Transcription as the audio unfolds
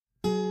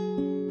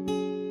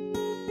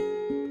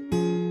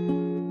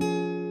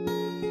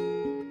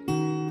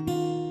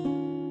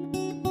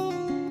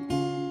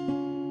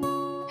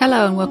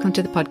Hello and welcome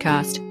to the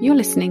podcast. You're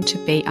listening to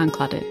Be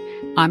Uncluttered.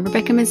 I'm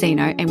Rebecca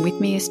Mazzino and with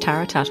me is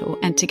Tara Tuttle,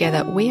 and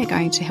together we are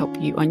going to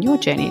help you on your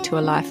journey to a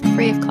life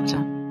free of clutter.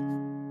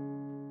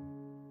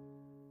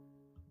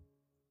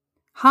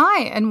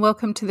 Hi and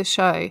welcome to the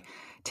show.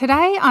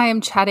 Today I am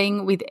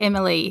chatting with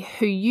Emily,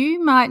 who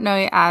you might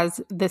know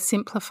as the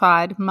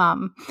Simplified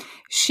Mum.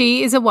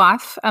 She is a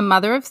wife, a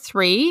mother of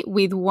 3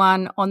 with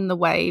one on the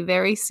way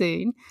very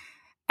soon,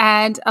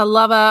 and a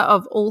lover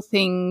of all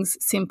things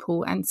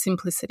simple and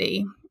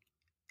simplicity.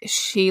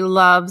 She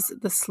loves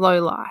the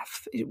slow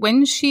life.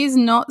 When she is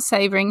not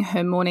savouring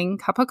her morning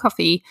cup of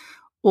coffee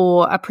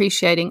or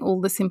appreciating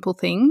all the simple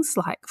things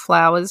like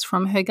flowers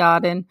from her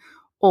garden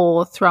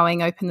or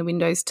throwing open the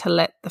windows to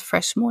let the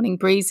fresh morning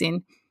breeze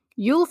in,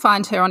 you'll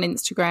find her on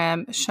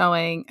Instagram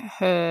showing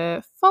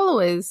her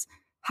followers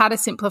how to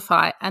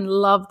simplify and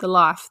love the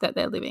life that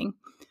they're living.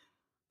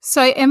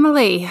 So,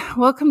 Emily,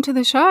 welcome to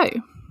the show.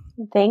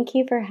 Thank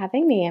you for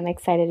having me. I'm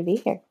excited to be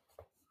here.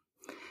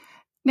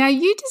 Now,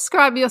 you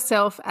describe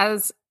yourself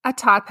as a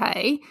type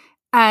A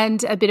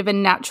and a bit of a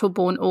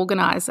natural-born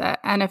organiser.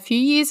 And a few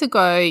years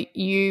ago,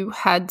 you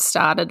had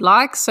started,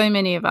 like so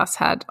many of us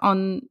had,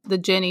 on the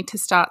journey to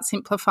start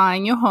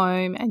simplifying your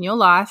home and your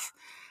life.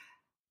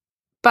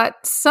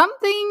 But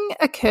something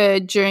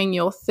occurred during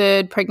your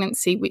 3rd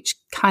pregnancy which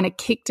kind of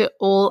kicked it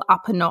all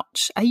up a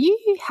notch. Are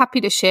you happy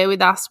to share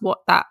with us what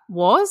that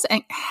was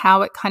and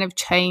how it kind of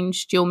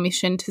changed your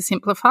mission to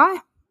simplify?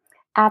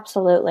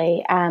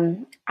 Absolutely.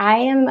 I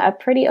am a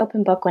pretty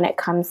open book when it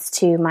comes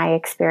to my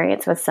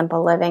experience with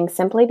simple living,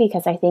 simply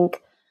because I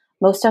think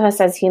most of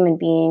us as human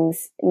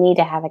beings need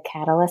to have a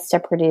catalyst to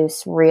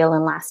produce real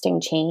and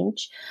lasting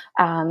change.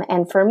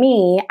 And for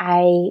me,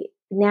 I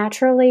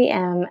naturally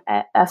am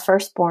a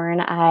firstborn.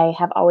 I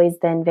have always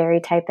been very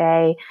type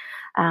A,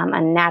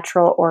 a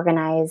natural,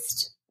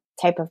 organized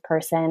type of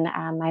person.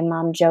 My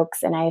mom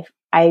jokes, and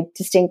I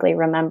distinctly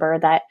remember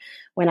that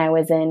when I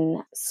was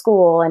in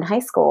school, in high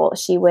school,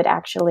 she would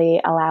actually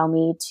allow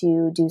me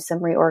to do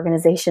some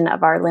reorganization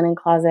of our linen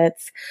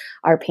closets,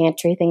 our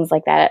pantry, things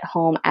like that at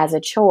home as a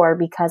chore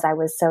because I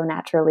was so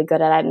naturally good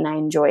at it and I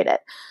enjoyed it.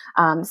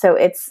 So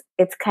it's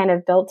kind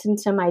of built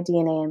into my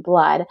DNA and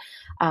blood.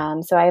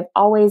 So I've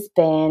always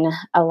been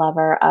a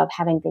lover of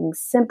having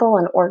things simple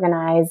and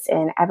organized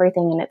and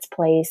everything in its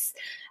place.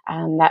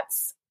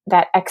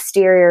 That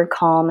exterior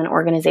calm and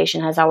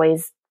organization has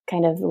always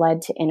kind of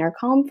led to inner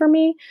calm for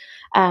me.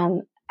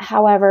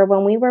 However,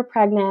 when we were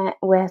pregnant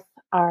with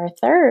our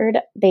 3rd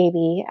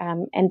baby,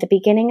 in the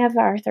beginning of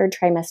our 3rd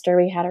trimester,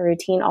 we had a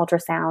routine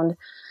ultrasound,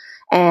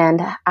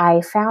 and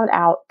I found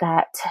out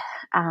that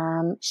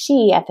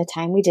she, at the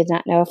time, we did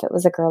not know if it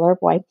was a girl or a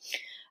boy,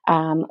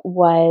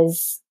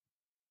 was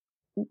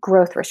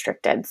growth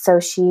restricted. So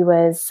she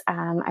was,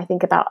 I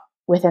think, about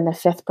within the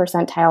 5th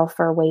percentile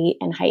for weight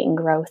and height and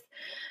growth.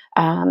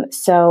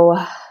 So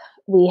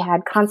we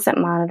had constant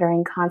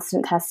monitoring,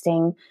 constant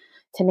testing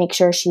to make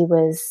sure she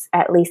was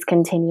at least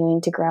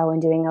continuing to grow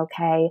and doing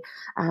okay.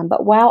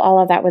 But while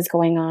all of that was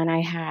going on,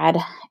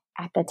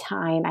 at the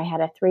time, I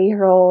had a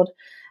 3-year-old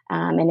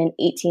and an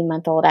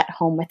 18-month-old at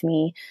home with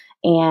me.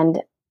 And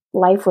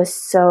life was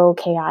so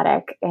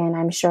chaotic. And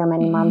I'm sure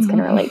many moms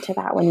can relate to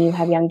that. When you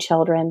have young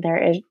children,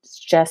 there is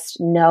just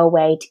no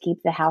way to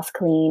keep the house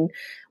clean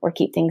or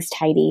keep things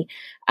tidy.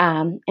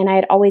 And I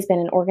had always been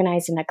an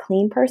organized and a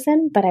clean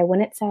person, but I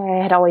wouldn't say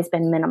I had always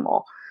been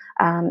minimal.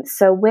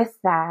 So with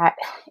that,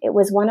 it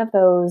was one of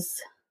those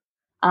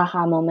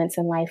aha moments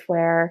in life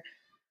where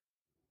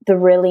the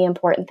really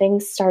important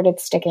things started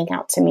sticking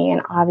out to me,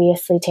 and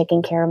obviously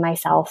taking care of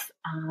myself,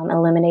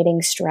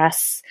 eliminating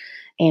stress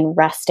and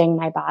resting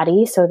my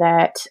body so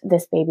that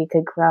this baby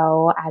could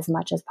grow as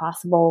much as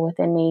possible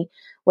within me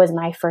was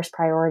my first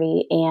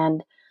priority.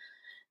 And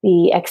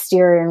the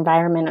exterior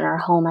environment in our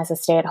home as a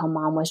stay-at-home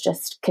mom was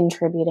just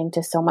contributing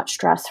to so much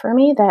stress for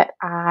me that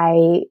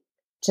I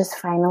just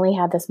finally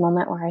had this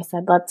moment where I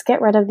said, let's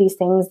get rid of these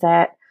things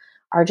that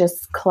are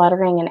just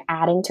cluttering and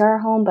adding to our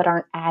home, but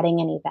aren't adding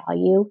any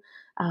value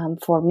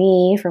for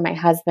me, for my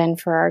husband,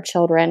 for our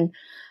children.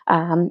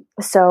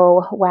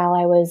 So while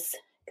I was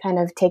kind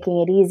of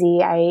taking it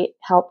easy, I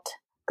helped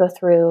go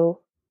through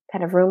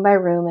kind of room by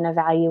room and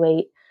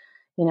evaluate,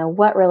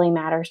 what really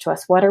matters to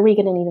us. What are we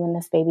going to need when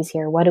this baby's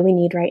here? What do we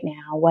need right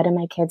now? What do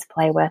my kids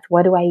play with?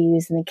 What do I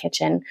use in the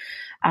kitchen?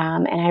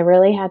 And I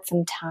really had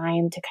some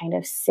time to kind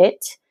of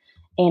sit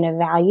and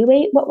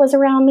evaluate what was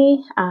around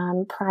me.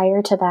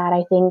 Prior to that,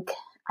 I think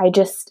I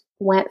just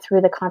went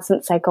through the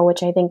constant cycle,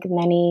 which I think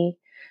many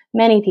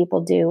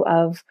people do,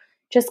 of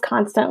just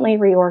constantly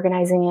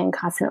reorganizing and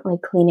constantly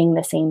cleaning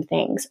the same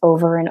things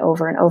over and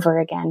over and over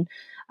again.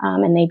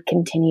 And they'd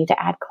continue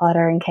to add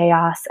clutter and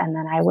chaos. And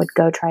then I would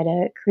go try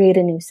to create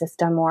a new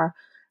system or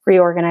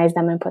reorganize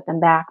them and put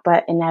them back.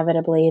 But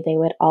inevitably, they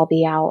would all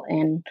be out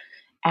and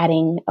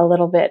adding a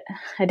little bit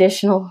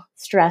additional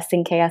stress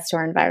and chaos to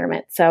our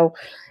environment. So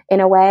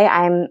in a way,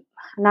 I'm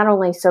not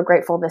only so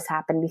grateful this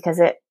happened because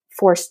it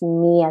forced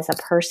me as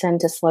a person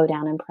to slow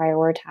down and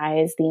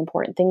prioritize the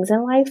important things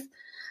in life,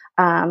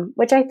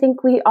 which I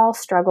think we all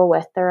struggle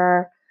with. There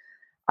are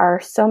are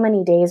so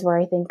many days where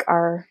I think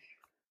our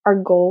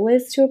goal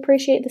is to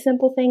appreciate the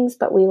simple things,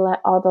 but we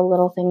let all the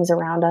little things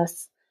around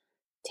us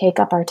take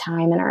up our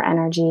time and our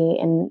energy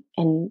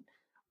and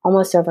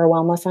almost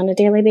overwhelm us on a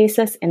daily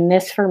basis. And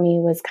this for me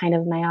was kind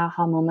of my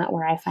aha moment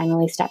where I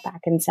finally stepped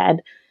back and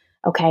said,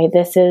 okay,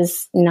 this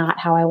is not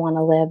how I want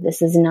to live.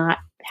 This is not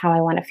how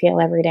I want to feel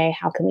every day.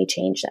 How can we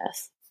change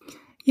this?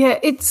 Yeah,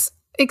 it's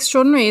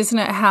extraordinary, isn't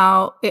it,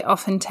 how it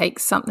often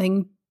takes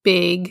something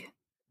big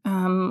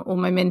or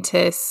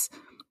momentous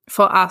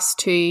for us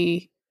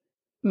to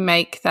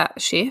make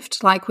that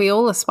shift. Like, we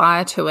all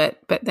aspire to it,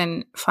 but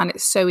then find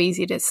it so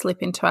easy to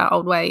slip into our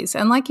old ways.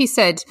 And like you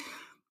said,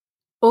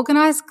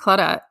 organized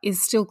clutter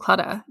is still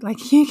clutter.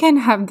 Like, you can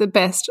have the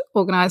best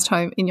organized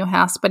home in your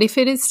house, but if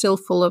it is still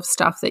full of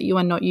stuff that you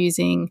are not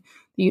using,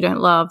 that you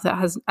don't love,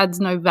 that adds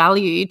no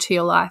value to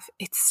your life,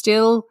 it's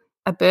still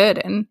a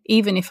burden,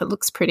 even if it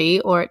looks pretty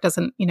or it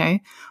doesn't,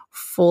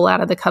 fall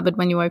out of the cupboard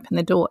when you open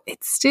the door.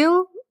 It's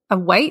still a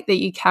weight that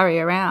you carry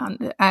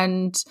around.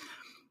 And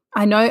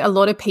I know a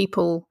lot of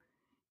people,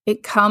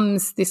 it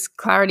comes, this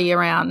clarity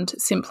around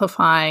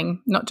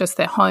simplifying not just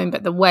their home,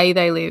 but the way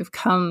they live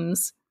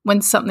comes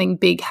when something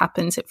big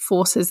happens. It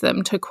forces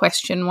them to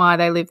question why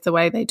they live the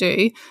way they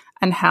do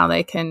and how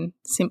they can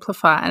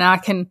simplify. And I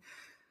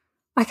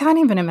can't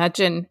even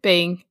imagine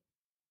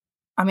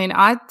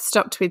I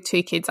stopped with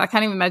 2 kids. I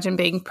can't even imagine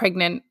being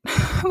pregnant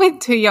with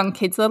 2 young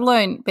kids, let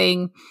alone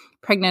being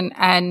pregnant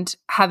and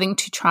having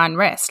to try and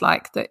rest.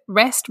 Like, the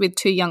rest with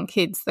 2 young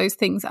kids, those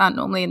things aren't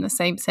normally in the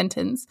same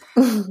sentence.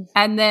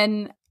 And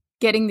then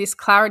getting this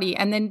clarity.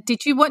 And then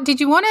did you want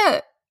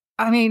to,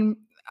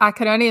 I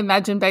can only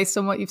imagine, based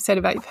on what you've said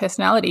about your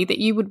personality, that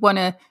you would want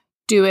to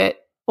do it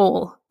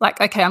all. Like,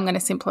 okay, I'm going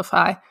to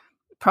simplify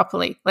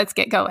properly. Let's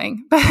get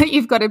going. But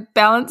you've got to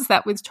balance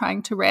that with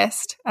trying to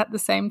rest at the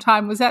same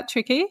time. Was that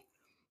tricky?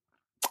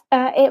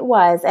 It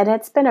was, and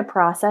it's been a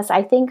process.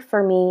 I think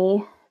for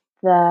me,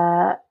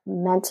 the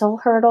mental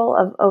hurdle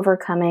of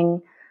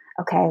overcoming,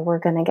 okay, we're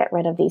going to get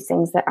rid of these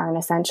things that aren't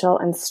essential,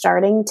 and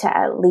starting to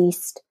at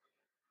least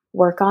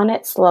work on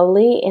it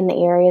slowly in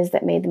the areas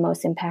that made the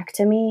most impact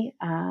to me,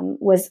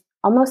 was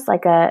almost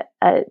like a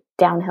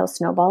downhill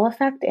snowball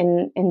effect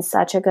in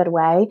such a good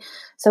way.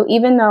 So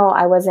even though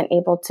I wasn't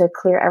able to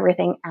clear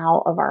everything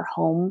out of our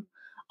home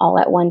all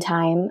at one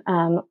time,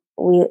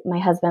 my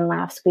husband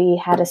laughs, we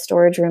had a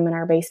storage room in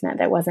our basement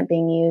that wasn't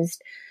being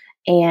used.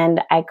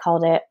 And I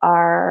called it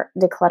our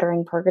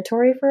decluttering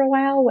purgatory for a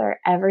while, where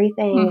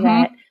everything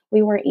that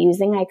we weren't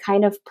using, I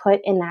kind of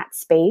put in that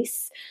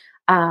space.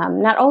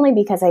 Not only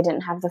because I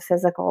didn't have the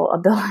physical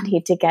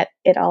ability to get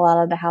it all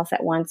out of the house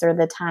at once or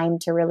the time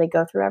to really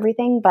go through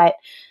everything, but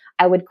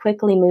I would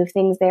quickly move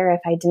things there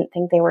if I didn't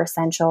think they were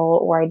essential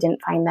or I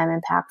didn't find them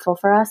impactful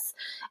for us.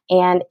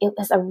 And it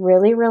was a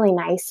really, really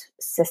nice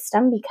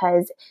system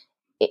because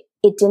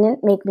it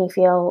didn't make me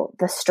feel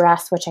the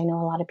stress, which I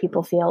know a lot of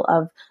people feel,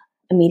 of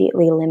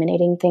immediately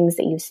eliminating things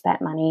that you've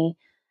spent money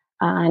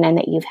on and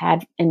that you've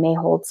had and may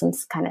hold some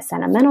kind of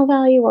sentimental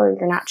value, or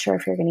you're not sure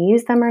if you're going to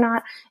use them or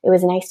not. It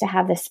was nice to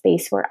have this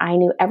space where I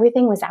knew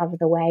everything was out of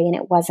the way and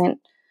it wasn't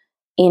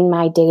in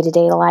my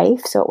day-to-day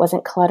life. So it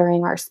wasn't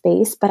cluttering our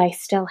space, but I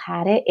still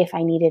had it if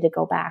I needed to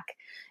go back.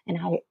 And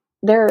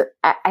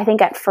I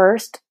think at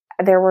first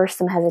there were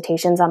some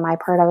hesitations on my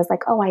part. I was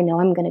like, oh, I know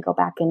I'm going to go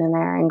back in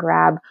there and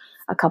grab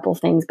a couple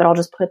things, but I'll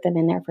just put them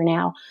in there for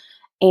now.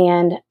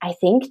 And I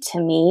think, to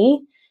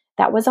me,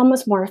 that was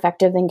almost more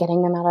effective than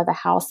getting them out of the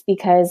house,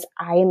 because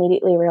I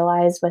immediately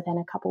realized within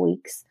a couple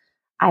weeks,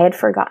 I had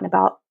forgotten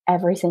about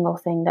every single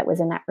thing that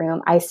was in that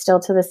room. I still,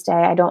 to this day,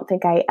 I don't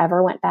think I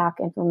ever went back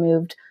and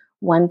removed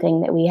one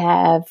thing that we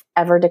have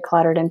ever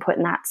decluttered and put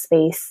in that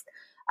space,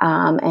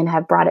 and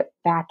have brought it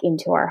back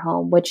into our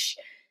home, which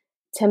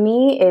to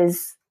me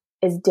is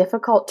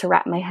difficult to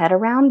wrap my head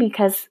around,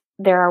 because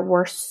there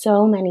were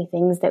so many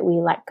things that we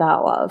let go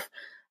of.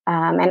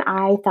 And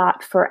I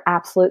thought for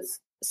absolute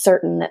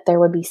certain that there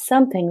would be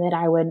something that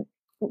I would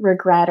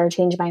regret or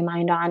change my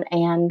mind on.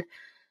 And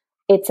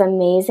it's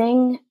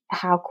amazing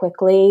how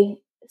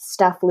quickly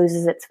stuff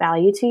loses its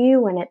value to you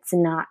when it's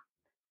not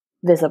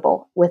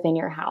visible within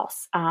your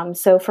house.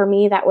 So for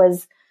me, that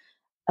was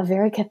a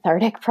very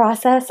cathartic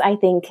process. I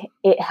think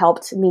it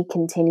helped me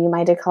continue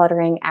my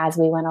decluttering as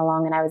we went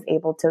along, and I was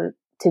able to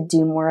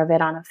do more of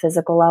it on a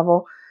physical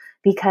level,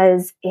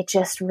 because it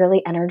just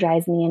really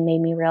energized me and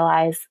made me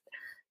realize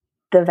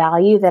the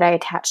value that I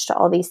attached to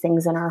all these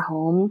things in our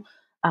home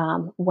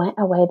went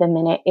away the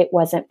minute it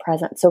wasn't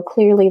present. So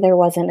clearly there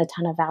wasn't a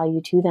ton of value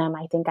to them.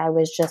 I think I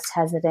was just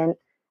hesitant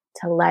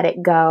to let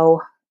it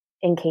go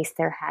in case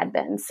there had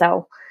been.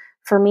 So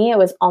for me, it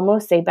was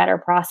almost a better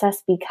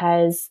process,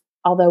 because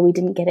although we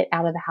didn't get it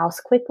out of the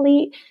house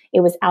quickly, it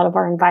was out of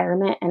our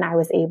environment, and I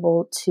was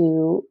able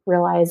to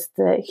realize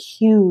the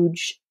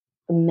huge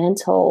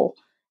mental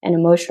and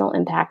emotional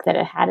impact that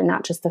it had, and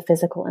not just the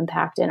physical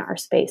impact in our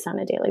space on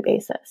a daily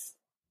basis.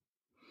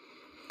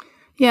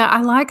 Yeah,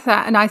 I like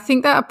that. And I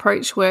think that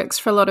approach works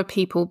for a lot of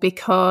people,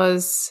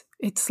 because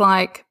it's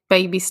like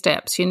baby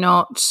steps. You're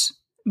not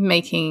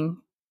making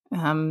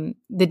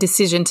the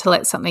decision to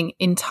let something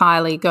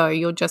entirely go.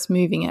 You're just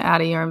moving it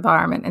out of your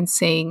environment and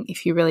seeing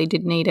if you really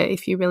did need it,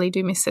 if you really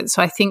do miss it.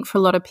 So I think for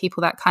a lot of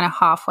people, that kind of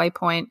halfway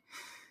point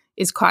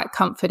is quite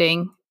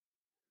comforting.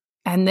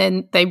 And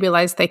then they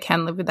realize they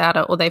can live without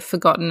it, or they've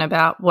forgotten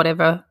about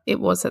whatever it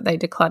was that they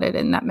decluttered,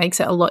 and that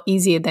makes it a lot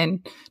easier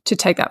then to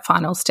take that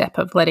final step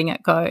of letting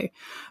it go.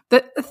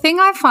 The thing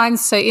I find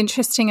so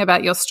interesting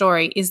about your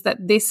story is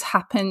that this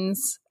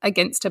happens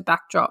against a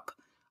backdrop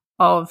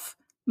of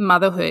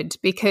motherhood,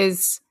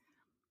 because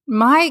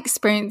my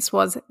experience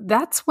was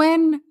that's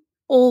when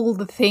all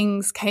the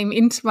things came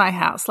into my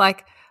house.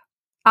 Like,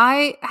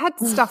 I had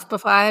stuff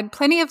before, I had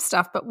plenty of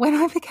stuff, but when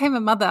I became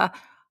a mother,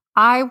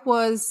 I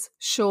was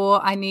sure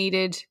I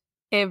needed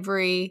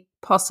every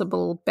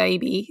possible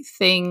baby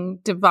thing,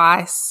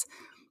 device,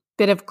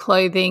 bit of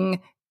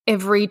clothing,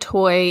 every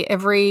toy,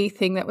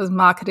 everything that was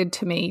marketed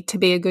to me to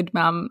be a good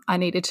mum. I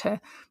needed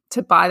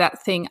to buy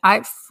that thing.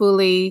 I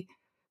fully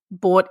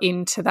bought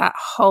into that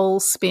whole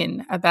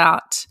spin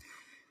about,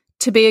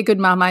 to be a good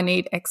mum, I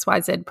need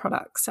XYZ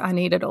products. I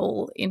need it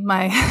all in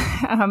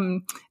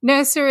my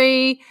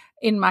nursery,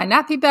 in my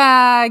nappy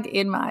bag,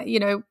 in my,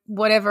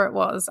 whatever it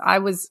was. I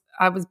was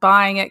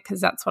buying it because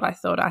that's what I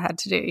thought I had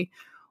to do,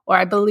 or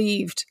I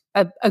believed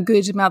a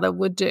good mother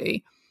would do.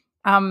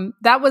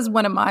 That was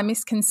one of my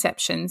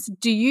misconceptions.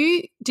 Do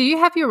you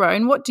have your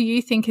own? What do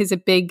you think is a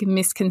big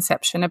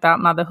misconception about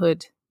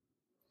motherhood?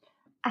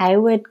 I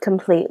would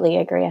completely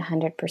agree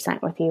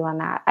 100% with you on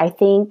that. I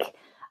think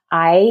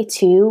I,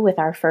 too, with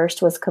our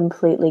first, was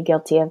completely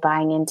guilty of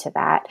buying into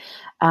that,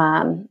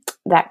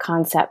 that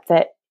concept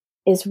that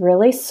is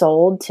really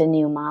sold to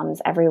new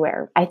moms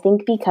everywhere. I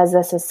think because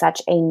this is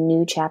such a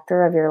new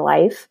chapter of your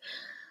life,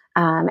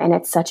 and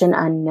it's such an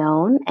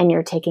unknown, and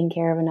you're taking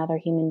care of another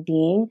human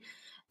being,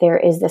 there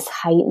is this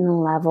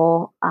heightened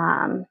level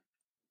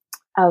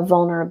of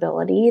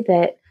vulnerability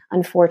that,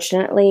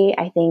 unfortunately,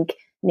 I think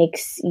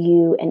makes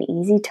you an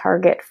easy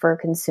target for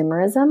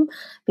consumerism,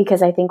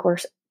 because I think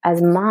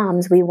as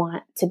moms, we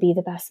want to be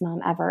the best mom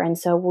ever. And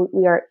so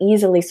we are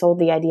easily sold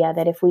the idea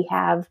that if we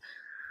have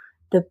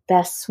the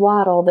best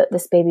swaddle, that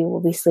this baby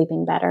will be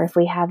sleeping better. If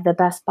we have the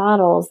best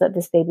bottles, that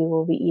this baby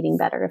will be eating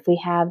better. If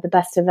we have the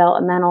best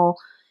developmental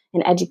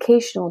and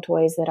educational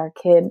toys, that our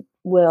kid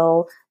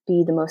will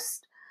be the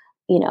most,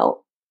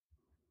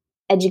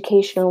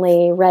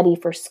 educationally ready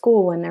for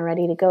school when they're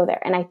ready to go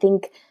there. And I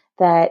think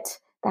that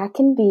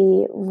can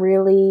be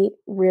really,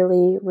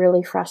 really,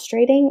 really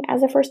frustrating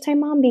as a first-time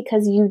mom,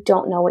 because you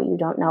don't know what you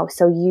don't know.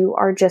 So you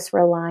are just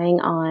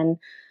relying on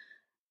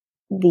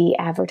the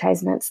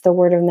advertisements, the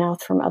word of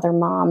mouth from other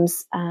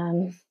moms,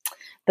 the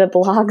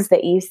blogs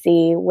that you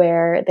see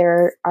where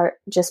there are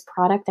just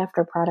product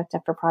after product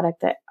after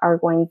product that are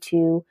going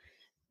to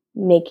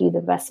make you the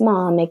best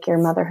mom, make your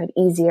motherhood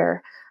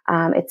easier.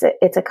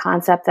 It's a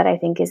concept that I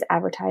think is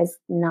advertised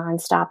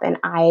nonstop, and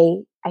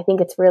I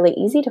think it's really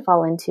easy to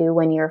fall into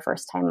when you're a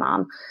first-time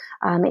mom.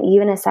 And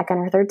even a second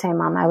or third-time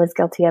mom, I was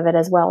guilty of it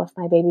as well. If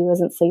my baby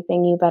wasn't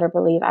sleeping, you better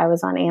believe I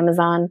was on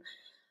Amazon,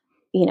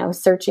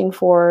 searching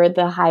for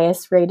the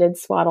highest rated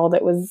swaddle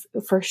that was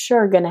for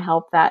sure going to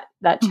help that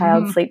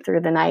child sleep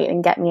through the night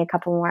and get me a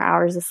couple more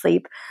hours of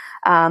sleep.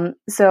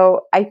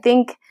 So I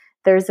think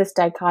there's this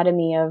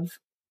dichotomy of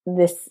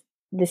this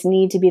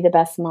need to be the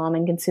best mom,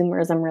 and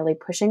consumerism really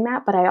pushing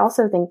that. But I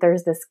also think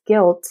there's this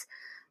guilt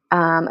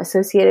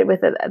associated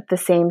with it at the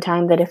same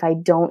time, that if I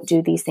don't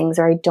do these things,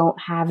 or I don't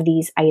have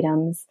these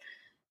items,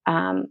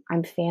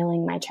 I'm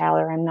failing my child,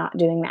 or I'm not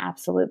doing the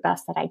absolute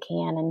best that I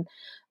can.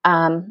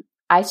 And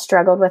I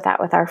struggled with that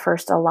with our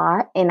first a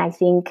lot. And I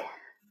think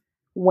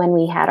when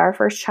we had our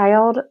first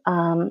child,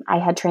 I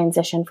had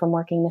transitioned from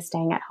working to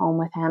staying at home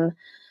with him.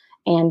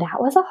 And that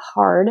was a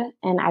hard,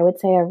 and I would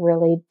say a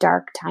really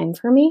dark time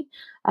for me.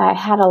 I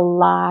had a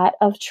lot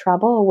of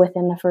trouble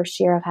within the first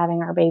year of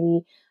having our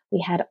baby. We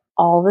had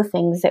all the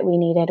things that we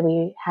needed.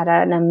 We had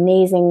an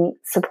amazing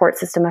support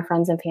system of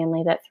friends and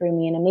family that threw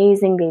me an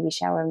amazing baby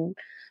shower and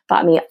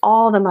bought me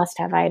all the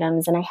must-have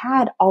items. And I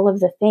had all of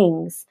the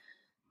things,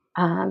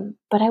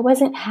 but I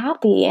wasn't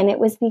happy. And it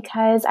was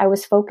because I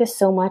was focused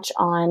so much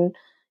on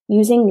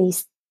using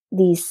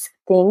these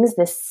things,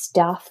 this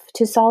stuff,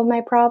 to solve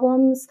my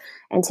problems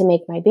and to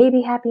make my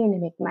baby happy and to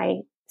make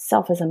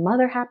myself as a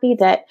mother happy,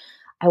 that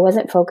I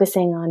wasn't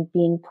focusing on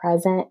being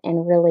present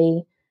and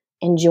really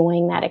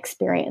enjoying that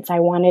experience. I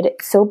wanted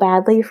it so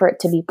badly for it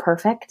to be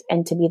perfect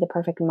and to be the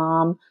perfect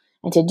mom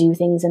and to do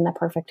things in the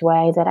perfect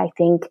way, that I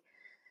think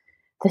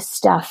the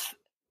stuff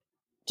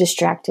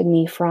distracted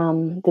me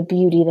from the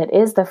beauty that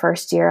is the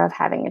first year of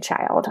having a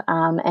child.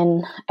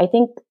 And I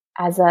think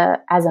as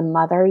a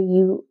mother,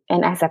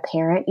 and as a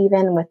parent,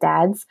 even with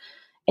dads,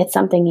 it's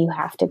something you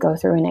have to go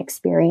through and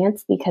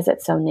experience because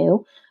it's so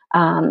new.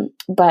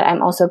 But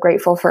I'm also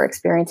grateful for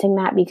experiencing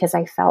that, because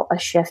I felt a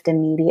shift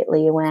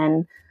immediately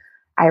when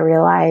I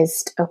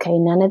realized, okay,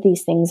 none of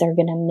these things are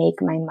going to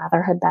make my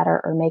motherhood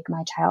better or make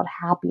my child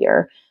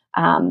happier.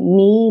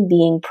 Me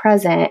being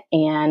present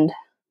and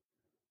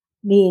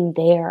being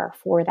there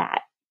for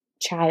that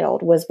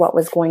child was what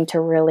was going to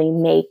really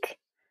make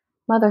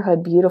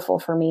motherhood beautiful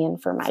for me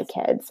and for my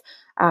kids.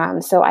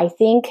 So I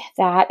think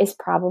that is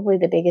probably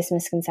the biggest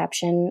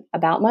misconception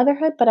about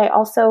motherhood. But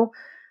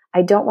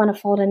I don't want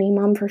to fault any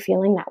mom for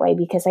feeling that way,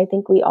 because I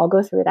think we all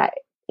go through that.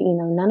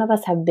 None of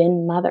us have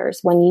been mothers.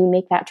 When you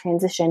make that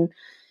transition,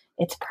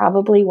 it's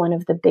probably one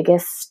of the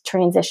biggest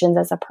transitions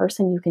as a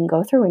person you can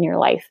go through in your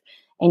life.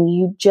 And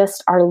you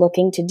just are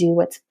looking to do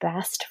what's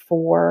best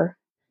for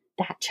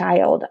that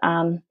child.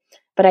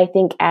 But I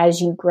think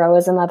as you grow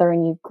as a mother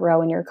and you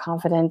grow in your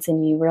confidence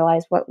and you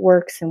realize what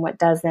works and what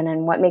doesn't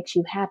and what makes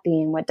you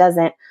happy and what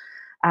doesn't,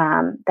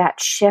 that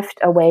shift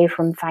away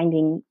from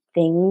finding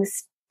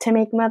things to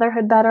make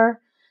motherhood better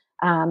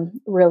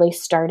really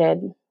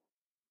started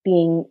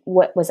being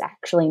what was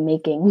actually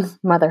making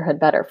motherhood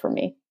better for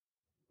me.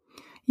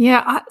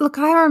 Yeah,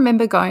 I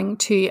remember going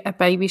to a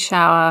baby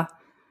shower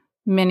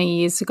many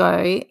years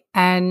ago,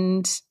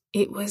 and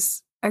it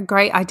was a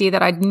great idea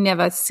that I'd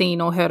never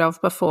seen or heard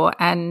of before.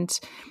 And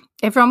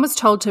everyone was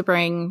told to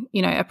bring,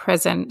 a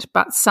present,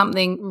 but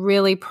something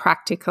really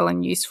practical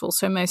and useful.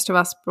 So most of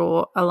us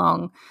brought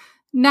along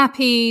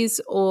nappies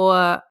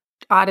or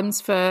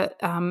items for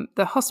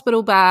the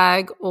hospital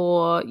bag,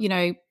 or,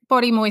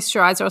 body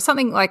moisturizer, or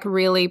something like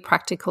really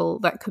practical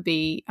that could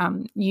be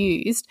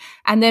used.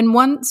 And then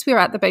once we were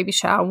at the baby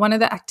shower, one of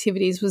the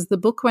activities was the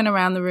book went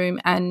around the room,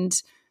 and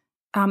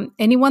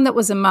anyone that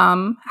was a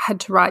mum had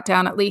to write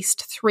down at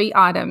least 3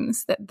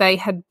 items that they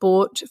had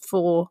bought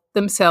for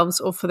themselves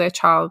or for their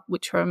child,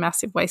 which were a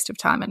massive waste of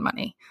time and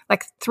money.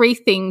 Like 3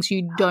 things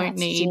you don't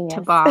need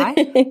to buy,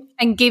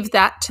 and give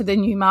that to the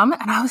new mum.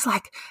 And I was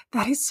like,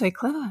 that is so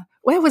clever.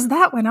 Where was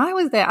that when I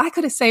was there? I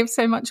could have saved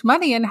so much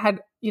money and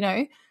had,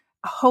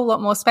 a whole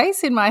lot more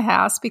space in my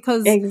house,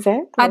 because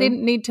I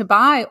didn't need to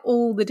buy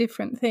all the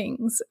different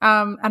things.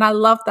 And I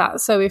love that.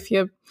 So if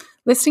you're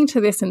listening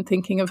to this and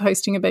thinking of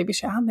hosting a baby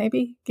shower,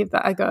 maybe give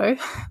that a go,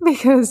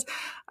 because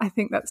I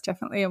think that's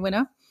definitely a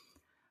winner.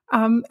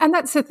 And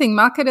that's the thing,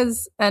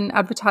 marketers and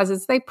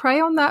advertisers, they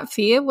prey on that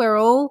fear. We're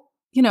all,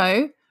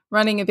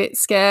 running a bit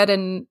scared.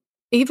 And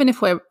even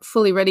if we're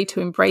fully ready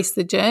to embrace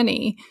the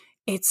journey,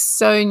 it's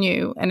so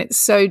new and it's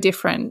so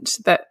different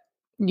that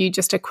you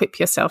just equip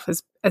yourself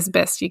as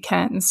best you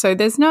can. So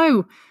there's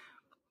no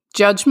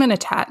judgment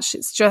attached.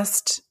 It's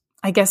just,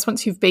 I guess,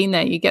 once you've been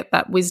there, you get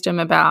that wisdom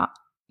about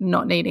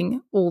not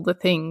needing all the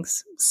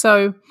things.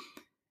 So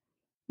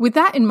with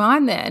that in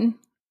mind then,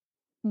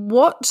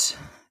 what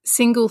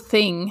single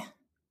thing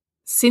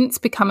since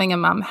becoming a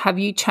mum have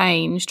you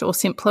changed or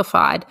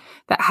simplified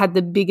that had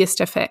the biggest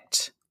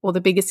effect or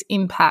the biggest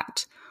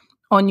impact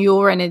on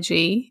your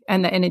energy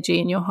and the energy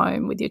in your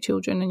home with your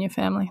children and your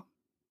family?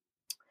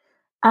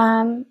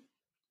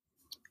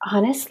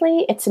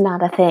 Honestly, it's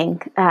not a thing.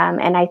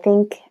 And I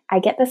think I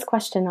get this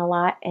question a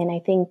lot, and I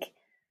think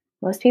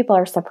most people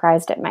are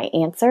surprised at my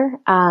answer.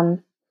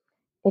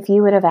 If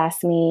you would have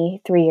asked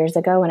me 3 years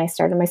ago when I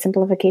started my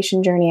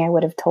simplification journey, I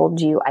would have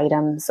told you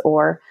items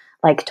or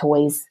like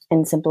toys,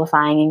 and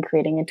simplifying and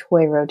creating a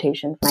toy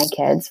rotation for my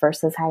kids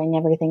versus having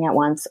everything at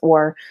once,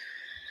 or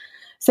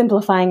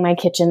simplifying my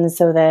kitchen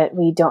so that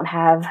we don't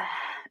have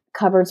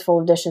cupboards full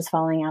of dishes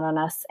falling out on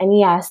us. And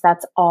yes,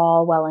 that's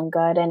all well and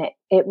good. And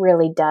it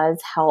really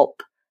does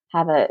help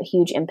have a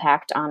huge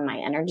impact on my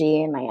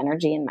energy in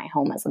my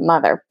home as a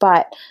mother.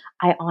 But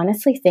I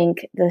honestly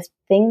think the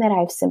thing that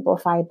I've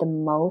simplified the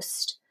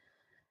most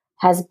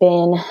has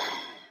been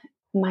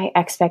my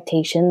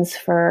expectations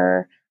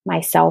for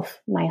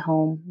myself, my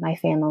home, my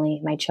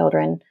family, my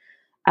children.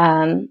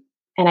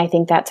 And I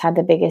think that's had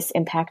the biggest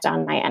impact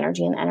on my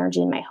energy and the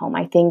energy in my home.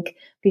 I think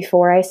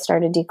before I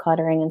started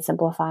decluttering and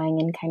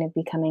simplifying and kind of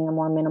becoming a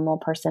more minimal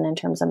person in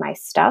terms of my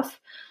stuff,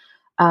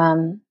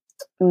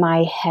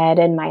 my head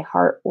and my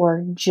heart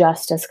were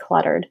just as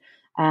cluttered.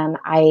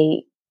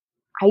 I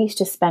used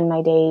to spend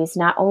my days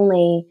not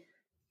only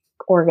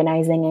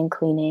organizing and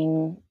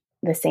cleaning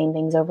the same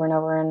things over and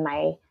over in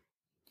my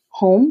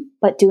home,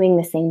 but doing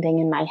the same thing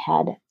in my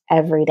head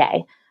every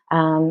day.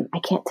 I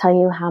can't tell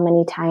you how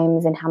many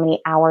times and how many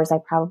hours I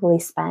probably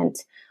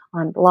spent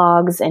on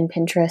blogs and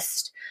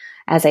Pinterest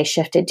as I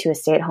shifted to a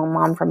stay-at-home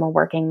mom from a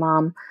working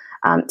mom,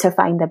 to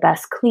find the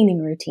best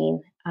cleaning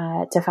routine,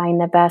 to find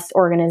the best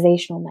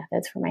organizational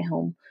methods for my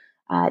home,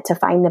 to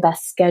find the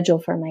best schedule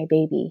for my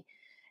baby.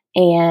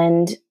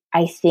 And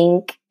I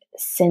think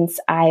since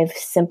I've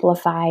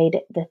simplified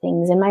the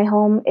things in my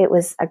home, it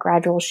was a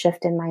gradual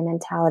shift in my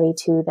mentality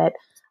too, that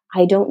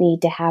I don't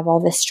need to have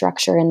all this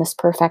structure and this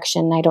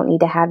perfection. I don't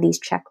need to have these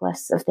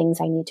checklists of things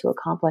I need to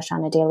accomplish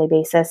on a daily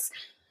basis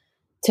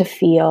to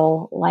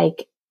feel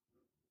like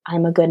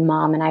I'm a good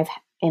mom and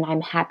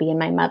I'm happy in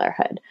my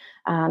motherhood.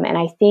 And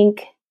I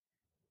think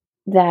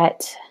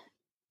that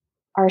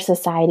our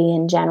society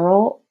in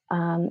general,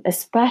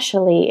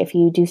 especially if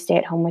you do stay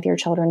at home with your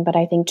children, but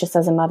I think just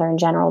as a mother in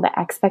general, the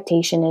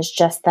expectation is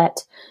just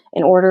that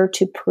in order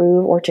to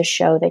prove or to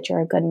show that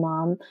you're a good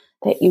mom,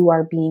 that you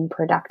are being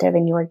productive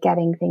and you are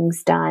getting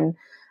things done,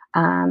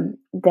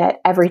 that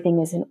everything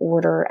is in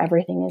order,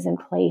 everything is in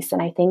place.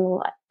 And I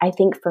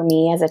think for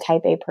me as a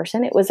type A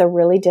person, it was a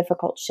really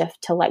difficult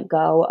shift to let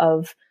go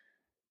of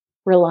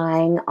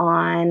relying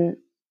on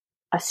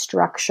a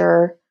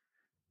structure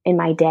in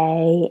my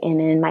day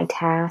and in my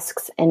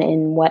tasks and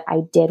in what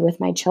I did with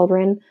my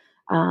children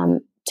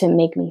to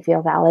make me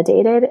feel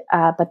validated.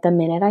 But the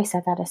minute I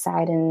set that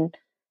aside and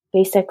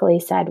basically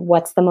said,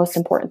 what's the most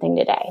important thing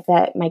today?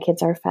 That my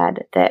kids are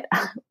fed, that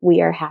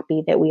we are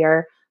happy, that we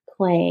are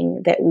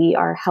playing, that we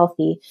are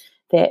healthy,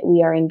 that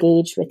we are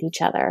engaged with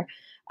each other.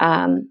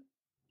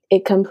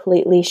 It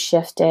completely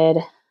shifted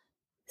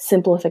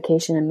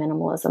simplification and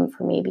minimalism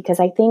for me, because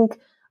I think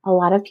a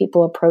lot of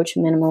people approach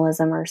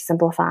minimalism or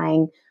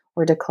simplifying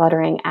or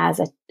decluttering as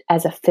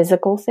a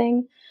physical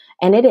thing.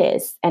 And it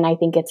is. And I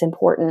think it's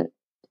important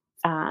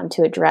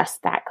to address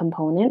that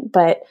component.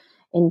 But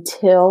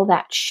until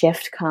that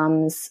shift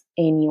comes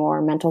in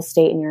your mental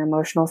state and your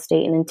emotional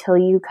state, and until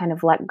you kind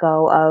of let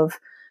go of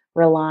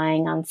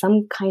relying on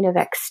some kind of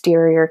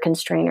exterior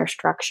constraint or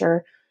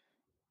structure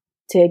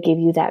to give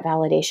you that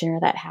validation or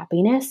that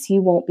happiness,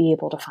 you won't be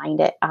able to find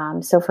it.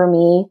 So for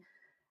me,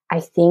 I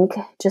think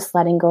just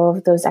letting go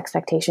of those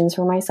expectations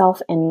for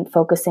myself and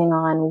focusing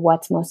on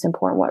what's most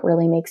important, what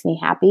really makes me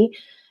happy.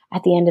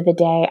 At the end of the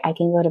day, I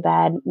can go to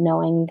bed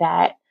knowing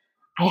that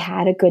I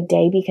had a good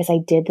day because I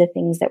did the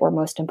things that were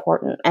most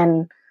important.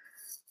 And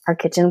our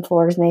kitchen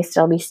floors may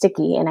still be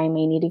sticky and I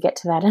may need to get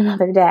to that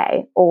another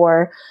day.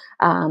 Or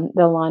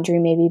the laundry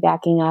may be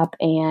backing up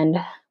and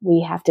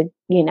we have to,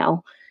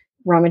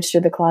 rummage through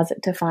the closet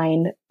to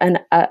find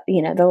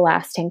the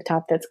last tank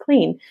top that's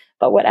clean.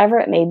 But whatever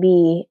it may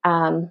be,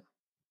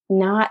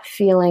 not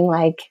feeling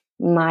like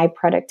my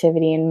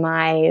productivity and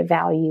my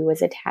value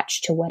was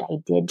attached to what I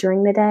did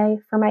during the day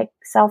for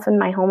myself and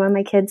my home and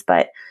my kids,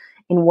 but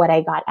in what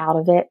I got out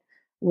of it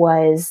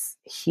was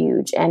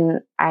huge.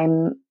 And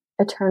I'm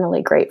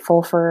eternally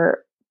grateful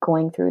for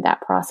going through that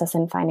process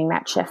and finding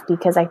that shift,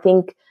 because I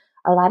think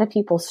a lot of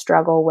people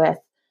struggle with,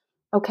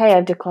 okay,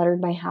 I've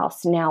decluttered my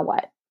house. Now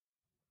what?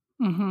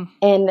 Mm-hmm.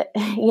 And,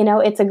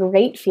 it's a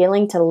great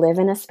feeling to live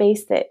in a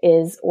space that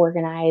is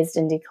organized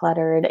and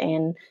decluttered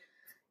and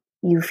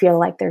you feel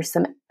like there's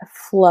some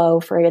flow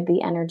for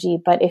the energy.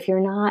 But if you're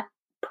not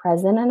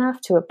present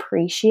enough to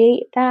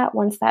appreciate that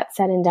once that's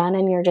said and done,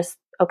 and you're just,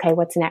 okay,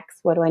 what's next?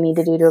 What do I need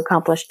to do to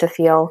accomplish to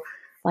feel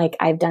like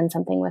I've done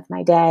something with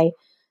my day?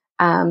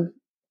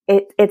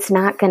 It's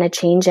not going to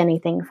change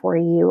anything for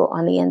you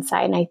on the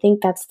inside. And I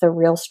think that's the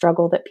real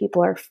struggle that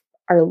people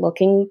are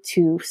looking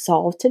to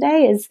solve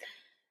today is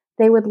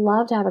they would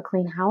love to have a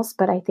clean house,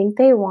 but I think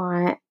they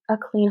want a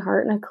clean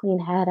heart and a clean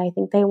head. I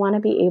think they want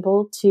to be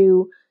able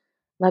to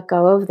let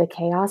go of the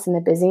chaos and the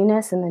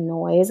busyness and the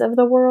noise of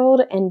the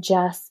world and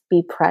just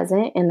be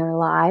present in their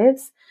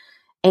lives.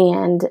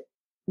 And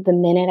the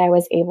minute I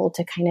was able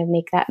to kind of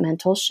make that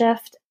mental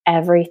shift,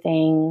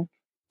 everything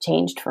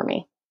changed for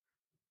me.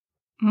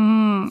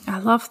 I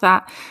love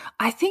that.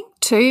 I think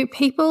too,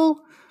 people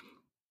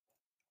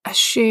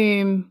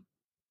assume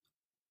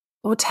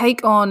or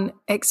take on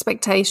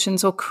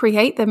expectations or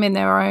create them in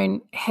their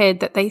own head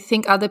that they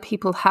think other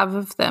people have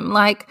of them.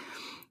 Like,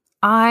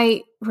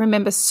 I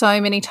remember so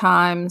many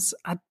times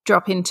I'd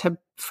drop into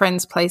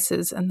friends'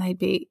 places and they'd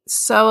be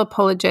so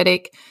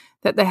apologetic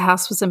that their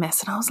house was a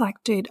mess. And I was like,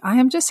 dude, I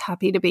am just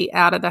happy to be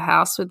out of the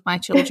house with my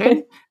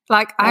children.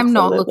 Like, I'm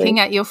not looking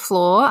at your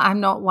floor. I'm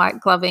not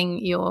white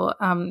gloving your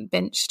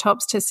bench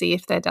tops to see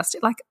if they're dusty.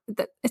 Like,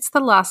 it's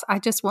the last. I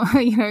just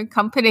want,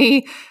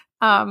 company.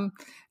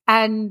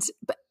 And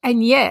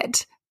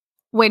yet,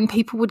 when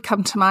people would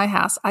come to my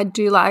house, I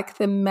do like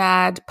the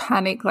mad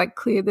panic, like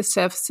clear the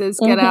surfaces,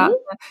 get out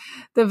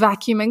the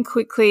vacuum and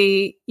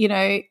quickly,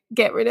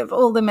 get rid of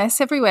all the mess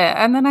everywhere.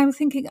 And then I'm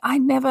thinking, I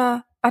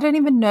don't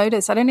even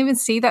notice. I don't even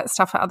see that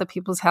stuff at other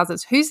people's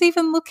houses. Who's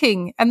even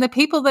looking? And the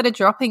people that are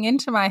dropping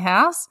into my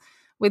house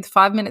with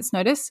 5 minutes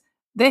notice,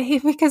 they're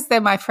here because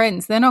they're my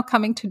friends. They're not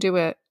coming to do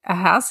a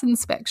house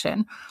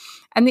inspection.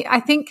 And I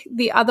think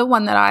the other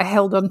one that I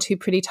held on to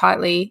pretty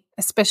tightly,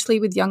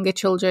 especially with younger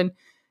children,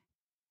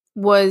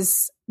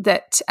 was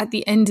that at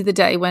the end of the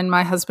day when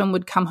my husband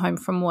would come home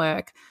from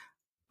work,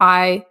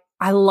 I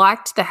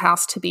liked the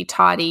house to be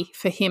tidy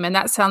for him. And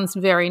that sounds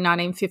very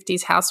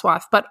 1950s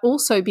housewife, but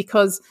also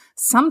because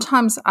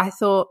sometimes I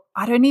thought,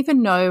 I don't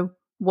even know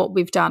what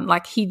we've done.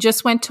 Like, he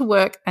just went to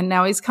work and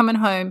now he's coming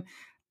home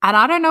and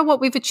I don't know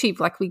what we've achieved.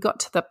 Like, we got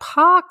to the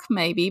park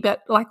maybe,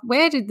 but like,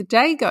 where did the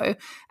day go?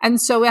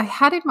 And so I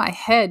had in my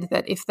head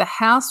that if the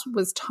house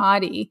was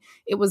tidy,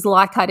 it was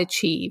like I'd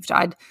achieved.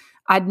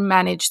 I'd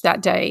managed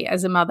that day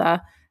as a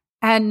mother.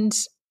 And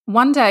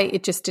one day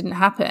it just didn't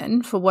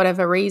happen for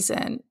whatever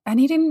reason. And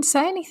he didn't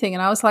say anything.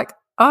 And I was like,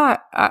 oh,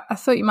 I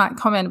thought you might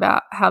comment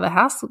about how the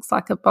house looks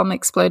like a bomb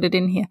exploded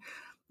in here.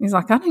 He's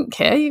like, I don't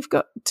care. You've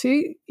got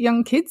 2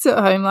 young kids at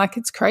home. Like,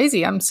 it's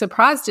crazy. I'm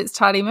surprised it's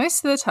tidy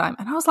most of the time.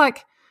 And I was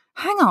like,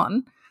 hang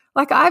on.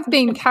 Like, I've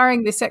been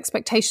carrying this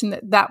expectation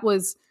that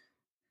was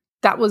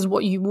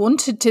what you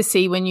wanted to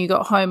see when you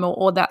got home,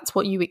 or that's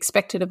what you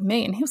expected of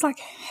me. And he was like,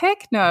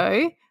 heck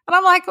no. And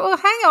I'm like, well,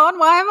 hang on.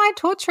 Why am I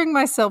torturing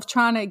myself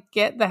trying to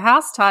get the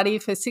house tidy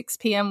for 6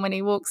 p.m. when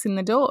he walks in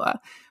the door?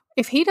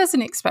 if he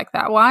doesn't expect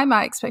that, why am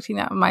I expecting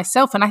that of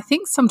myself? And I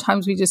think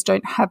sometimes we just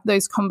don't have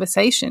those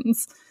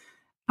conversations.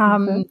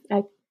 I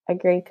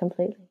agree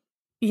completely.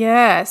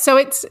 Yeah. So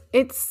it's,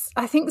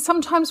 I think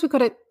sometimes we've got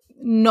to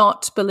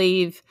not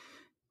believe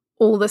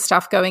all the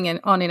stuff going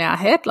on in our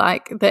head,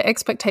 like the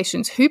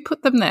expectations. Who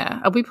put them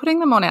there? Are we putting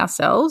them on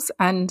ourselves,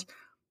 and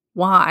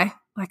why?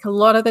 Like a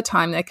lot of the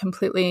time they're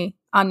completely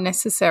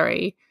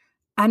unnecessary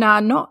and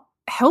are not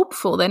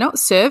helpful. They're not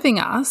serving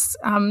us.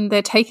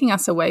 They're taking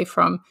us away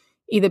from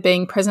either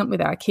being present with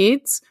our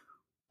kids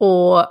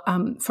or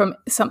from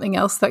something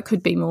else that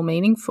could be more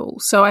meaningful.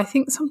 So I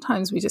think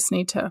sometimes we just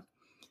need to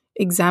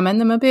examine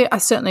them a bit. I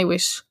certainly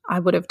wish I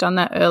would have done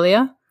that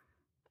earlier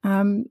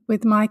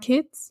with my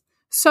kids.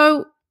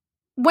 So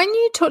when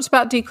you talked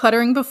about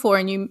decluttering before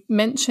and you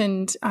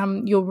mentioned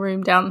your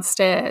room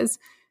downstairs,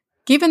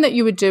 given that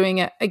you were doing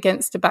it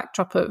against a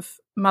backdrop of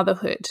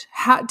motherhood,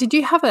 how did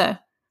you have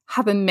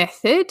a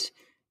method?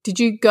 Did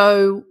you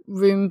go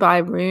room by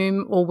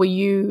room, or were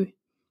you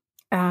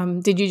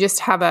did you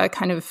just have a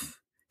kind of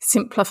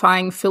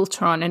simplifying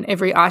filter on, and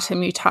every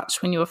item you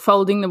touched when you were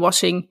folding the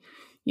washing,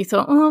 you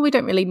thought, oh, we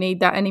don't really need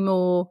that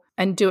anymore,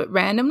 and do it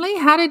randomly?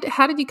 How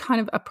did you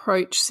kind of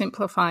approach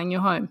simplifying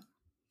your home?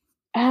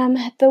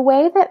 The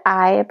way that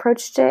I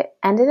approached it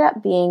ended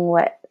up being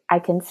what I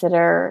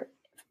consider,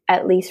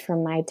 at least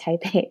from my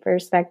type A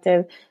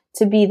perspective,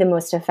 to be the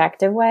most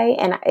effective way.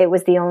 And it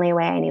was the only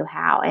way I knew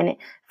how. And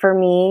for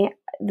me,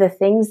 the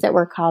things that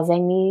were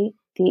causing me,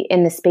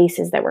 in the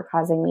spaces that were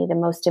causing me the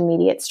most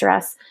immediate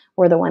stress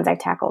were the ones I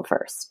tackled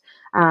first.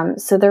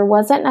 So there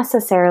wasn't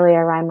necessarily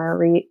a rhyme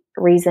or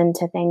reason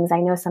to things. I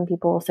know some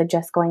people will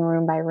suggest going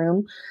room by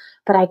room,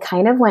 but I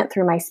kind of went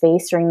through my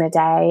space during the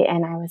day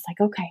and I was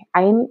like, okay,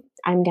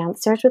 I'm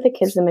downstairs with the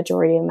kids the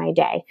majority of my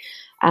day.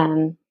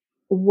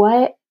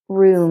 What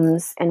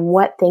rooms and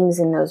what things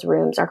in those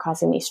rooms are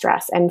causing me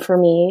stress? And for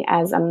me,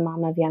 as a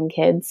mom of young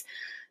kids,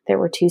 there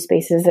were two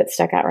spaces that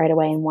stuck out right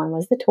away. And one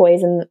was the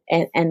toys and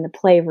the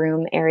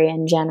playroom area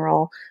in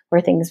general, where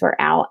things were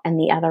out. And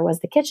the other was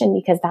the kitchen,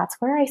 because that's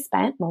where I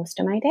spent most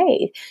of my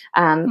day,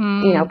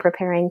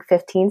 preparing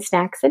 15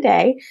 snacks a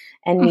day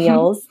and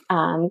meals,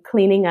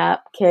 cleaning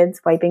up, kids,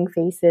 wiping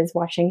faces,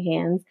 washing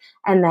hands.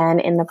 And then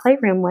in the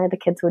playroom where the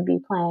kids would be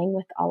playing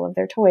with all of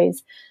their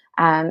toys.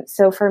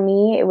 So for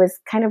me, it was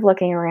kind of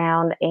looking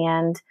around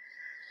and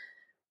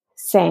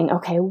saying,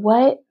 okay,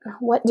 what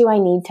do I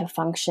need to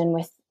function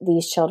with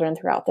these children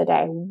throughout the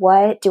day?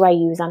 What do I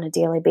use on a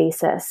daily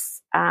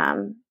basis?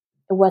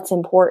 What's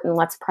important?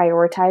 Let's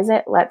prioritize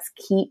it. Let's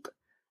keep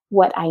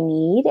what I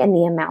need and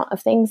the amount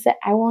of things that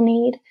I will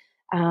need.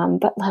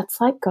 But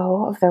let's let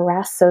go of the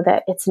rest so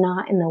that it's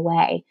not in the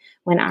way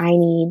when I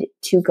need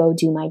to go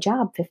do my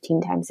job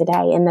 15 times a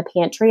day. In the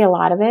pantry, a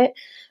lot of it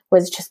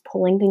was just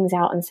pulling things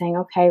out and saying,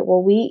 okay,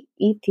 well, we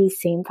eat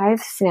these same 5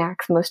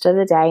 snacks most of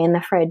the day. In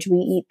the fridge, we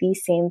eat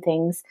these same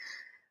things.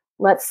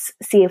 Let's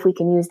see if we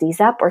can use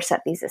these up or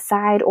set these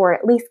aside, or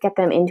at least get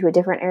them into a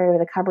different area of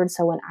the cupboard.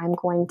 So when I'm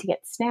going to get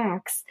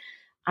snacks,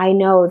 I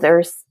know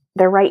they're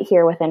right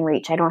here within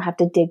reach. I don't have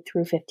to dig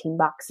through 15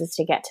 boxes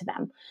to get to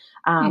them.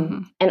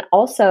 And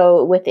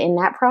also within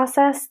that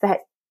process,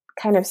 that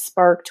kind of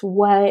sparked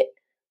what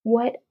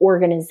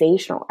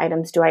organizational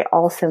items do I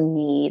also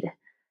need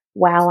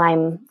while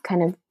I'm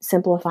kind of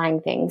simplifying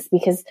things,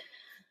 because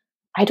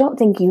I don't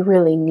think you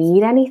really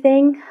need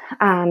anything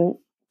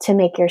to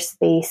make your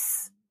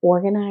space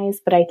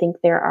organized, but I think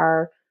there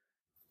are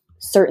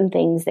certain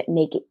things that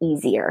make it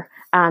easier.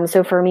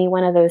 So for me,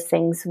 one of those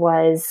things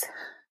was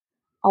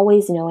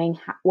always knowing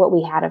what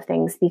we had of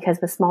things, because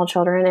with small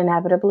children,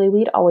 inevitably,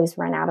 we'd always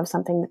run out of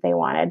something that they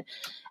wanted.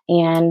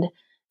 And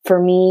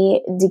for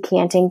me,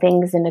 decanting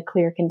things into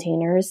clear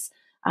containers,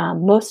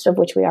 most of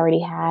which we already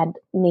had,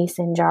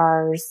 mason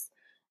jars,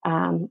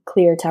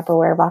 clear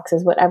Tupperware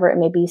boxes, whatever it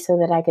may be, so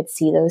that I could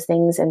see those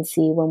things and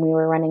see when we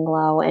were running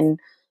low and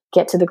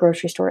get to the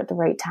grocery store at the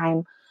right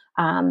time.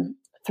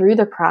 Through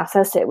the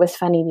process, it was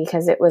funny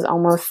because it was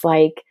almost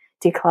like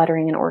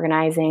decluttering and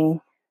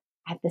organizing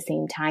at the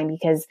same time,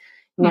 because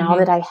now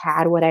that I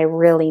had what I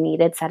really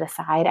needed set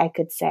aside, I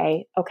could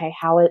say, okay,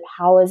 how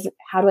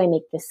do I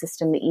make this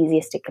system the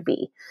easiest it could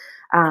be?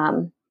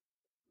 And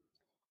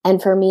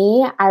for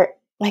me,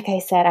 like I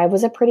said, I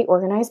was a pretty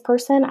organized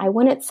person. I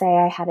wouldn't say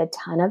I had a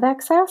ton of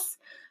excess,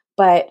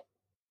 but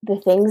the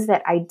things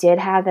that I did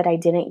have that I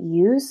didn't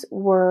use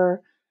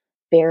were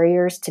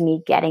barriers to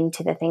me getting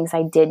to the things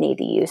I did need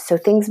to use. So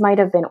things might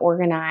have been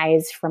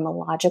organized from a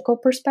logical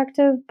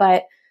perspective,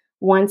 but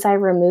once I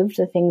removed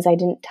the things I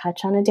didn't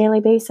touch on a daily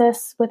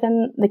basis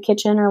within the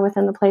kitchen or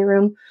within the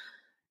playroom,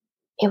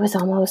 it was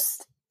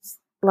almost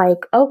like,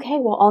 okay,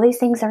 well, all these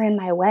things are in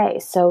my way,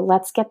 so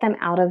let's get them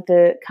out of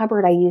the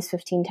cupboard I use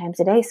 15 times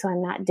a day, so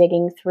I'm not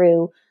digging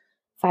through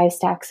 5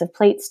 stacks of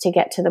plates to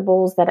get to the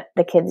bowls that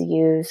the kids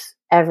use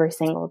every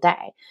single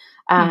day.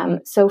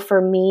 So for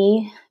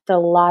me, the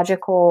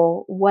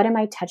logical, what am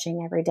I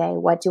touching every day?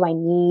 What do I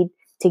need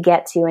to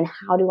get to? And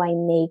how do I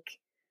make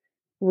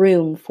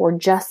room for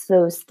just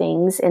those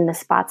things in the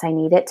spots I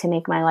need it to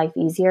make my life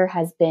easier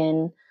has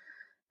been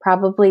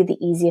probably the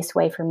easiest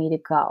way for me to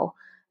go.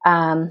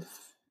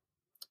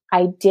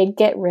 I did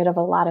get rid of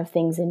a lot of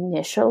things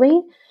initially.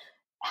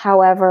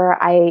 However,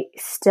 I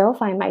still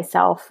find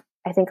myself,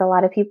 I think a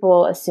lot of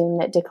people assume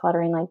that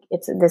decluttering, like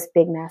it's this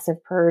big,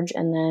 massive purge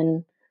and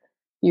then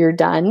you're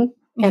done.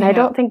 And I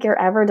don't think you're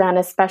ever done,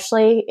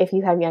 especially if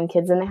you have young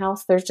kids in the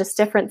house. There's just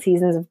different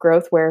seasons of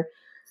growth where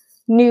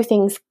new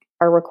things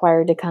are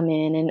required to come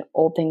in and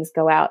old things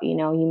go out. You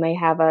know, you may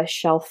have a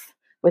shelf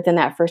within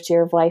that first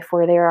year of life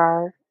where there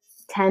are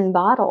 10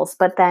 bottles,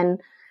 but then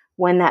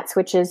when that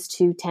switches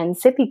to 10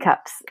 sippy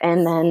cups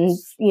and then,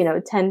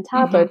 10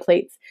 toddler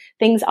plates,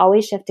 things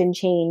always shift and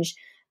change.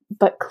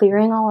 But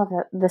clearing all of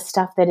the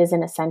stuff that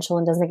isn't essential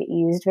and doesn't get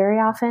used very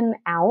often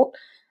out,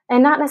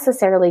 and not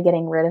necessarily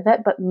getting rid of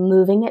it, but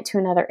moving it to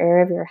another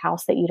area of your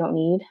house that you don't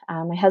need.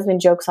 My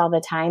husband jokes all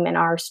the time, in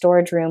our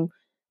storage room,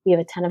 we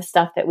have a ton of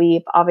stuff that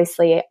we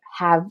obviously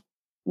have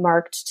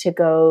marked to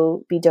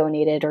go be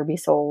donated or be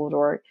sold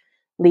or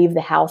leave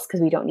the house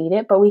because we don't need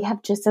it. But we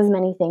have just as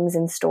many things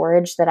in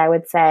storage that I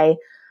would say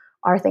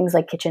are things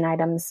like kitchen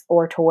items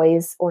or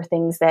toys or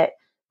things that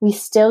we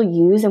still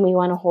use and we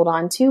want to hold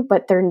on to,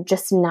 but they're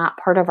just not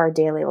part of our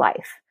daily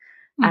life.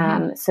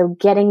 So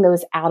getting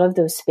those out of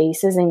those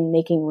spaces and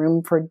making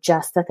room for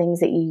just the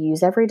things that you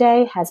use every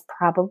day has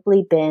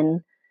probably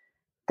been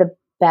the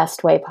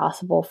best way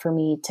possible for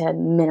me to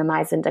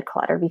minimize and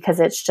declutter, because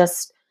it's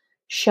just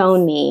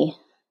shown me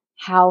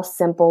how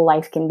simple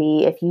life can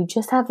be if you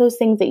just have those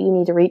things that you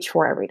need to reach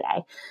for every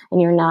day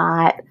and you're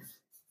not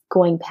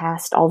going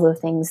past all the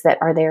things that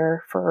are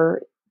there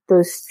for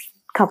those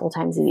couple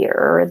times a year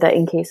or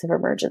in case of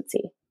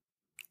emergency.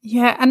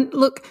 Yeah. And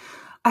look,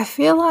 I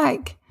feel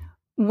like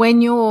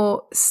when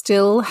you're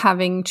still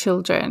having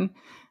children,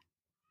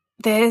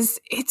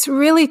 it's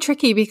really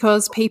tricky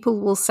because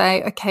people will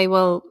say, okay,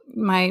 well,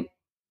 my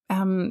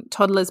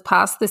toddler's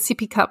past the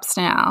sippy cups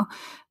now,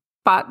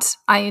 but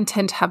I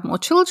intend to have more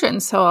children,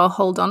 so I'll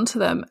hold on to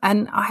them.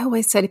 And I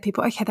always say to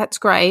people, okay, that's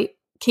great.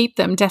 Keep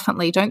them,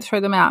 definitely. Don't throw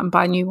them out and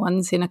buy new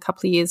ones in a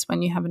couple of years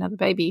when you have another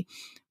baby.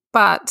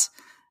 But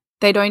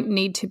they don't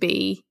need to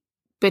be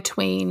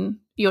between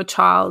your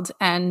child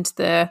and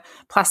the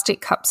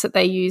plastic cups that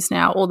they use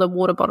now or the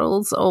water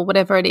bottles or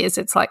whatever it is.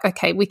 It's like,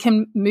 okay, we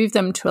can move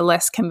them to a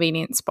less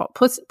convenient spot.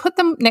 Put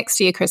them next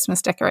to your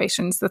Christmas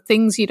decorations, the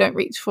things you don't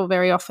reach for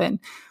very often,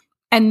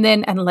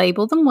 and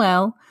label them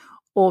well,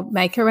 or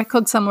make a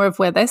record somewhere of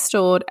where they're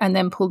stored and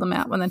then pull them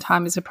out when the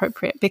time is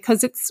appropriate.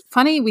 Because it's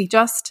funny, we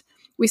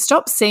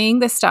stop seeing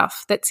the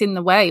stuff that's in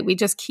the way. We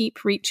just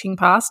keep reaching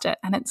past it.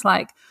 And it's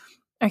like,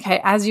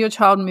 okay, as your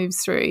child moves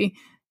through,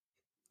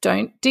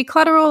 don't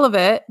declutter all of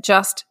it,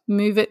 just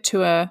move it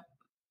to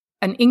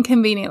an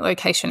inconvenient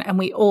location. And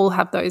we all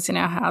have those in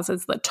our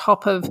houses, the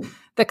top of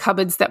the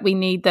cupboards that we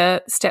need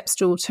the step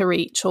stool to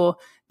reach, or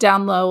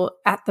down low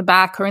at the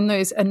back, or in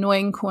those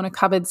annoying corner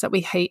cupboards that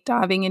we hate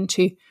diving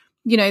into.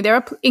 You know, there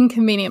are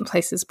inconvenient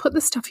places. Put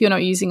the stuff you're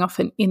not using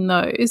often in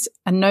those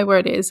and know where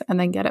it is, and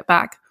then get it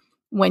back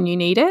when you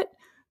need it.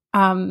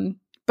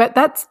 But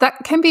that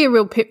can be a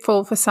real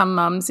pitfall for some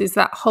mums, is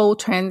that whole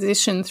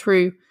transition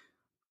through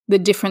the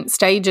different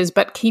stages,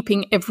 but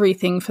keeping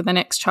everything for the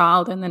next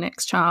child and the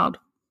next child.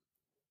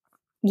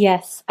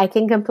 Yes, I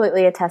can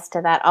completely attest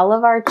to that. All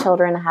of our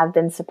children have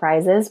been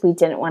surprises. We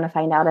didn't want to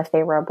find out if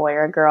they were a boy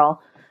or a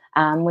girl,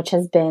 which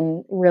has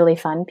been really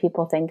fun.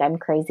 People think I'm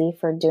crazy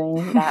for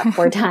doing that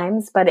 4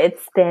 times, but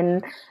it's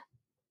been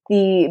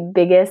the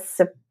biggest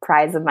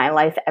surprise of my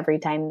life every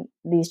time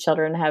these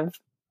children have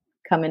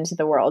come into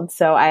the world.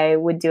 So I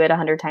would do it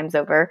 100 times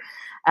over.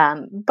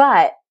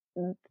 But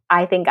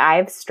I think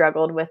I've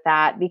struggled with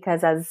that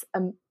because as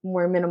a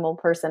more minimal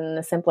person and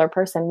a simpler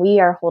person,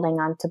 we are holding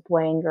on to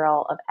boy and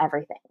girl of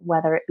everything,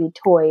 whether it be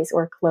toys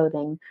or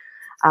clothing.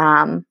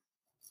 And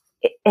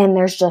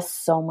there's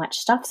just so much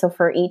stuff. So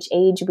for each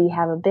age we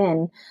have a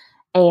bin,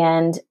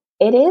 and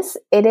it is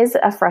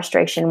a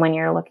frustration when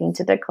you're looking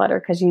to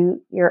declutter because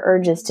your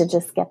urge is to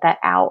just get that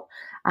out.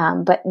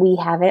 But we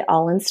have it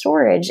all in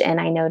storage, and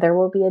I know there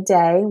will be a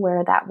day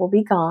where that will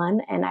be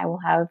gone and I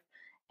will have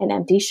an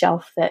empty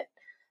shelf that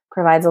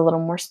provides a little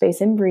more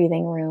space and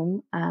breathing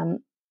room.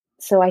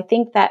 So I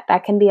think that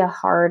can be a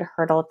hard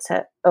hurdle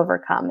to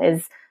overcome,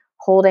 is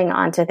holding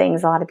on to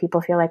things. A lot of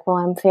people feel like, well,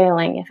 I'm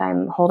failing if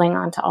I'm holding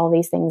on to all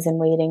these things and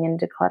waiting and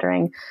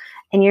decluttering.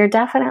 And you're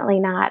definitely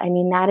not. I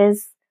mean, that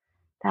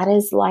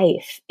is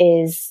life,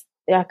 is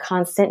a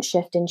constant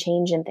shift and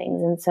change in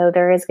things. And so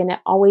there is going to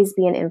always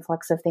be an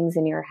influx of things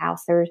in your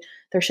house. There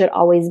should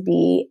always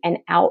be an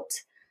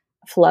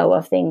outflow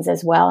of things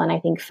as well. And I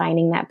think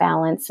finding that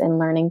balance and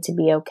learning to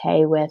be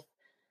okay with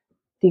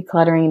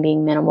decluttering,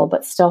 being minimal,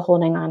 but still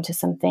holding on to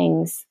some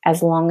things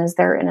as long as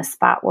they're in a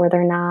spot where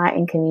they're not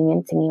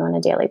inconveniencing you on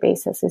a daily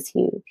basis is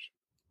huge.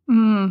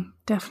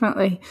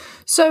 Definitely.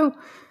 So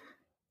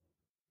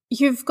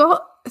you've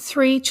got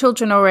 3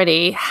 children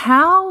already.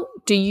 How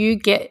do you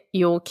get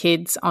your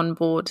kids on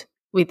board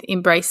with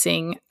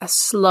embracing a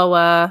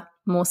slower,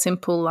 more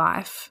simple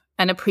life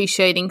and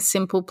appreciating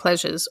simple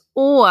pleasures?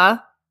 Or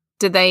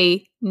do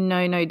they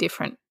know no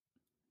different?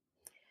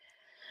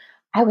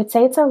 I would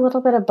say it's a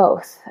little bit of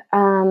both.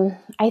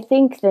 I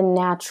think the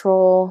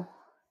natural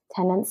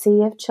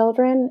tendency of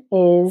children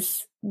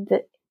is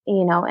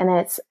and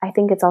I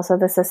think it's also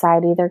the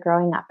society they're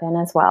growing up in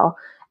as well.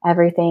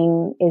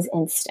 Everything is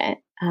instant.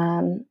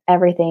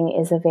 Everything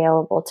is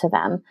available to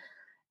them.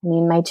 I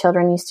mean, my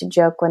children used to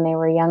joke when they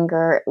were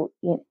younger.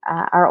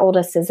 Our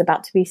oldest is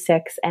about to be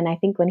 6, and I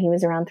think when he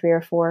was around 3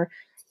 or 4,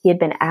 he had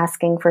been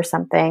asking for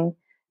something.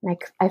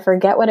 Like, I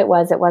forget what it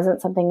was. It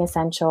wasn't something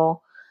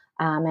essential.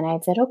 And I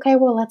had said, okay,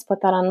 well, let's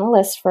put that on the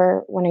list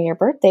for one of your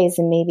birthdays,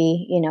 and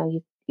maybe,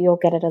 you'll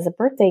get it as a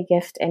birthday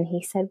gift. And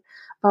he said,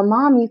 but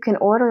Mom, you can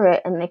order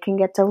it and it can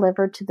get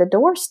delivered to the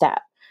doorstep.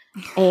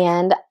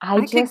 And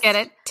I could get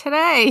it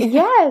today.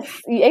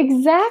 Yes,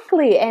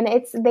 exactly. And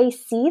they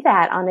see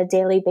that on a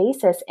daily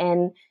basis.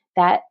 And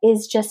that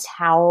is just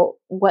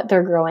what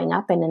they're growing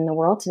up in the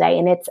world today.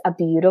 And it's a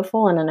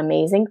beautiful and an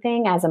amazing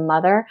thing. As a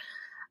mother,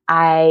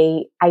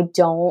 I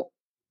don't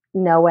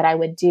know what I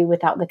would do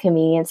without the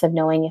convenience of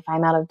knowing if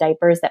I'm out of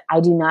diapers that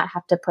I do not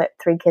have to put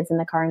 3 kids in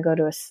the car and go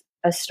to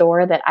a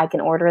store, that I can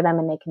order them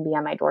and they can be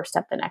on my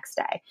doorstep the next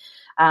day.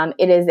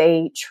 It is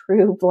a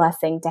true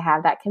blessing to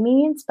have that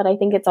convenience, but I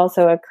think it's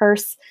also a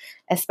curse,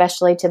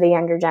 especially to the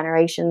younger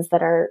generations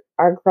that are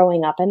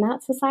growing up in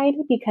that society,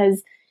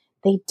 because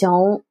they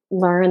don't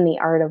learn the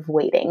art of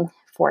waiting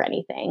for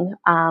anything,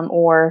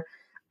 or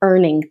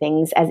earning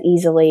things as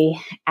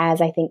easily as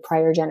I think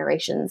prior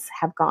generations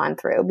have gone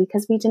through,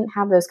 because we didn't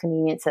have those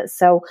conveniences.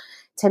 So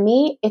to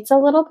me, it's a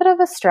little bit of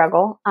a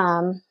struggle.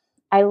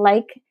 I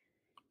like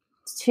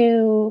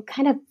to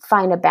kind of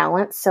find a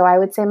balance. So I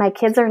would say my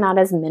kids are not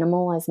as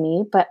minimal as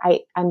me, but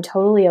I'm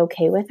totally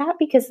okay with that,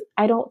 because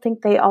I don't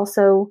think they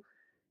also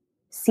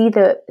see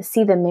the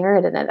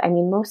merit in it. I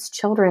mean, most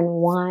children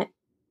want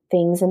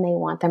things and they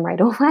want them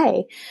right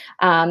away.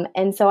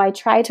 And so I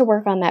try to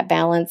work on that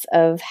balance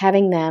of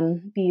having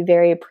them be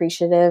very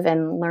appreciative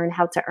and learn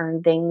how to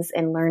earn things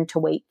and learn to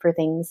wait for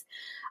things.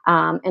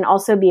 And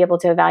also be able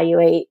to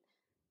evaluate,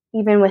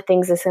 even with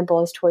things as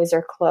simple as toys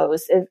or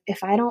clothes.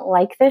 If I don't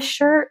like this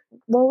shirt,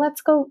 well,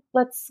 let's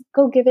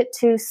go give it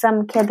to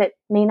some kid that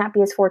may not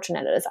be as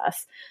fortunate as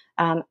us.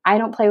 I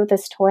don't play with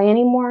this toy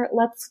anymore.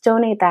 Let's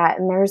donate that.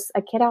 And there's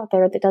a kid out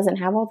there that doesn't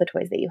have all the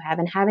toys that you have.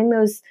 And having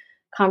those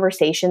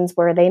conversations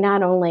where they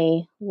not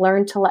only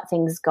learn to let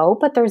things go,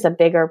 but there's a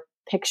bigger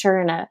picture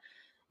and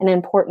an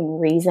important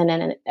reason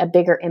and a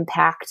bigger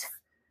impact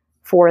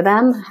for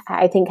them,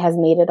 I think has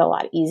made it a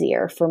lot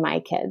easier for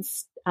my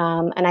kids.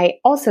 And I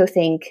also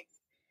think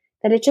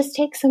that it just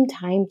takes some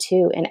time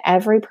too. And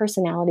every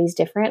personality is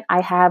different.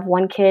 I have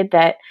one kid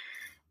that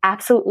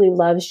absolutely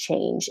loves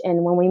change.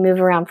 And when we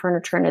move around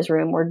furniture in his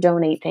room or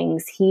donate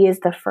things, he is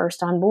the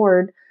first on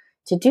board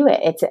to do it.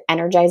 It's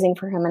energizing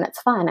for him and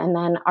it's fun. And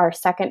then our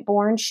second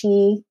born,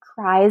 she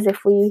cries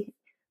if we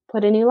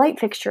put a new light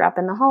fixture up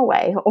in the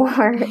hallway,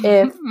 or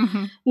if,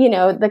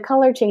 the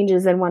color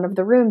changes in one of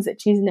the rooms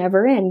that she's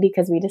never in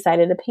because we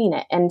decided to paint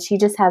it. And she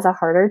just has a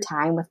harder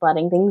time with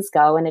letting things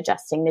go and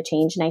adjusting to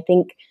change. And I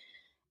think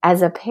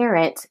as a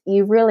parent,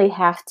 you really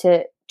have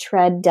to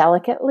tread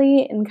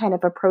delicately and kind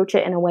of approach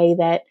it in a way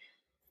that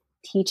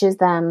teaches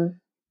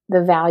them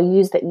the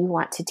values that you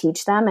want to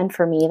teach them. And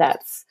for me,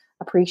 that's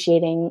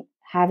appreciating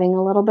having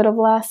a little bit of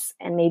less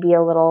and maybe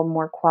a little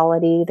more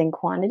quality than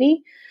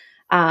quantity.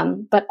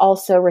 But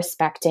also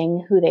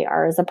respecting who they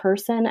are as a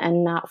person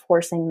and not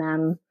forcing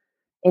them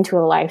into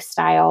a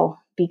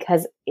lifestyle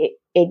because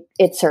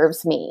it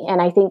serves me.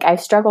 And I think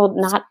I've struggled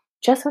not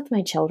just with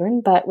my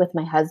children, but with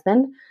my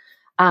husband,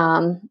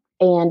 and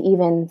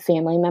even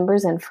family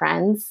members and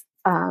friends.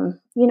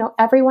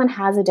 Everyone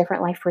has a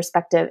different life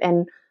perspective,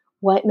 and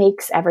what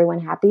makes everyone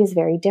happy is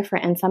very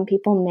different. And some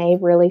people may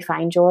really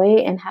find joy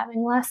in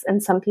having less,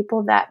 and some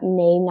people that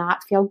may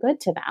not feel good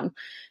to them.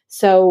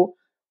 So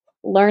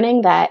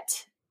learning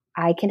that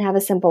I can have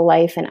a simple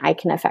life and I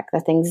can affect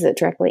the things that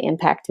directly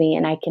impact me.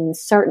 And I can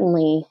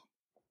certainly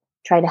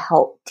try to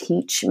help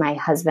teach my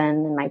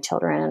husband and my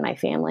children and my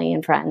family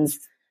and friends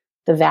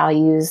the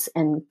values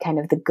and kind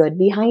of the good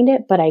behind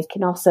it. But I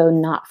can also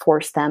not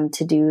force them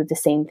to do the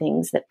same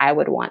things that I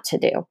would want to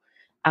do.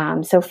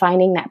 So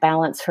finding that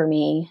balance for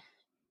me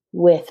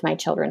with my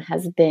children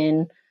has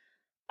been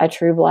a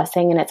true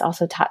blessing. And it's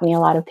also taught me a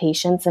lot of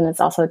patience. And it's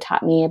also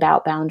taught me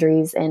about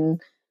boundaries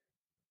and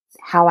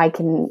how I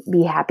can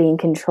be happy in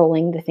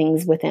controlling the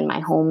things within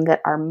my home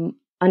that are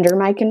under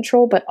my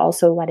control, but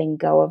also letting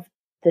go of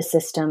the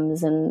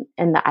systems and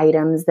the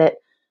items that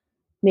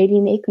maybe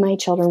make my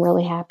children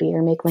really happy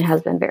or make my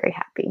husband very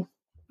happy.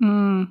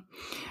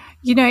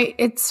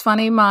 It's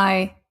funny,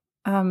 my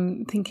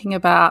thinking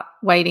about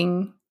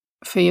waiting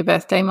for your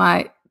birthday,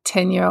 my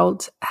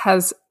 10-year-old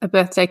has a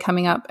birthday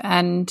coming up,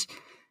 and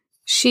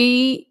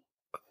she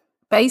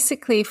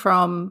basically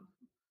from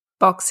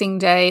Boxing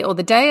Day or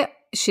the day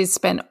she's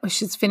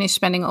finished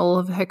spending all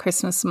of her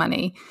Christmas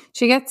money,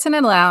 she gets an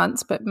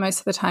allowance, but most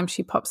of the time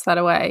she pops that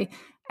away.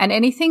 And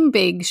anything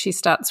big, she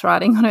starts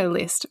writing on her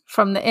list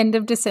from the end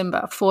of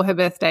December for her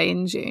birthday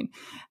in June.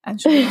 And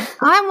she'll be like,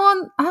 I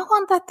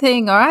want that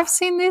thing, or I've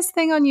seen this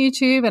thing on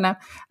YouTube. And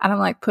I'm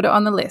like, put it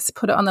on the list,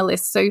 put it on the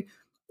list. So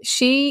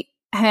she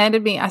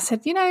handed me, I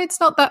said,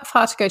 it's not that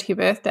far to go to your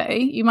birthday.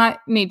 You might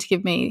need to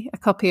give me a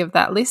copy of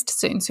that list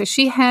soon. So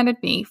she handed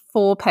me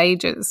 4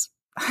 pages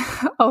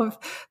of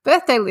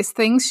birthday list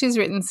things she's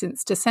written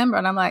since December.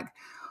 And I'm like,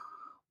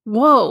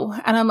 whoa.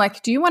 And I'm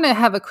like, do you want to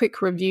have a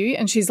quick review?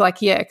 And she's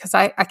like, yeah, because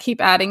I keep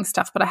adding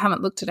stuff, but I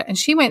haven't looked at it. And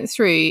she went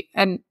through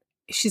and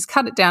she's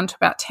cut it down to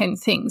about 10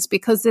 things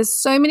because there's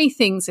so many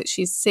things that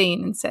she's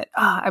seen and said,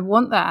 I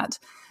want that.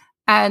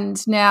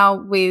 And now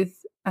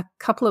with a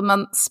couple of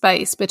months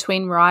space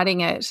between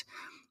writing it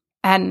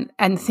and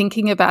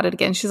thinking about it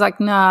again, she's like,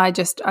 no,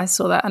 I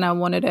saw that and I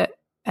wanted it.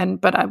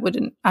 But I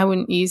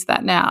wouldn't use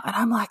that now. And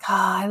I'm like,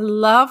 I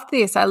love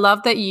this. I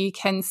love that you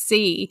can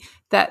see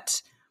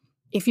that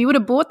if you would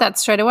have bought that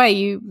straight away,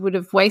 you would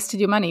have wasted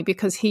your money,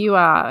 because here you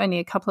are only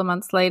a couple of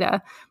months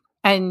later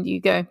and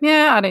you go,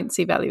 yeah, I don't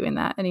see value in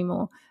that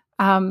anymore.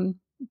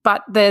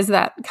 But there's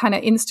that kind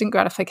of instant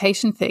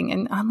gratification thing.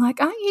 And I'm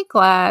like, aren't you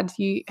glad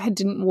you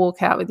didn't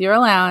walk out with your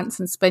allowance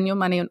and spend your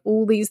money on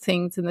all these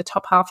things in the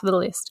top half of the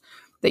list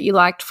that you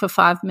liked for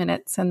 5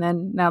 minutes and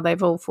then now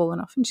they've all fallen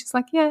off? And she's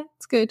like, yeah,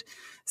 it's good.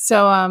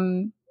 So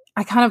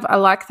I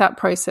like that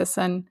process,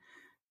 and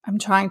I'm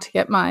trying to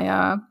get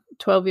my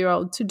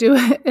 12-year-old to do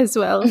it as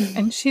well.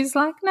 And she's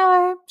like,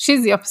 no,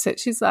 she's the opposite.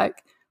 She's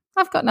like,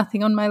 I've got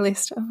nothing on my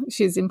list.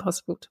 She's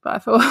impossible to buy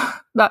for.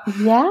 But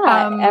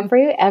yeah,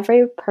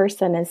 every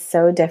person is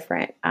so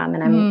different.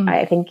 And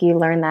I think you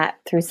learn that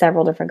through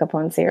several different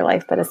components of your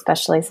life, but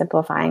especially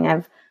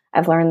simplifying.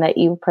 I've learned that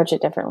you approach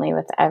it differently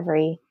with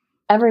every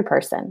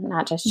person,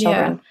 not just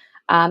children.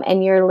 Yeah.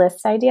 And your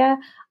list idea,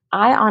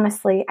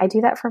 I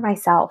do that for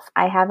myself.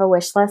 I have a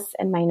wish list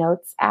in my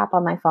notes app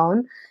on my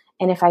phone.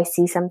 And if I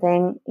see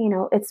something,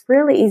 it's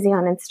really easy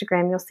on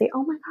Instagram. You'll see,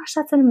 oh my gosh,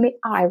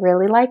 I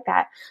really like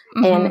that.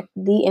 Mm-hmm. And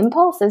the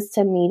impulse is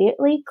to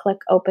immediately click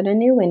open a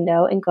new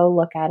window and go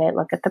look at it,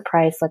 look at the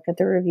price, look at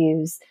the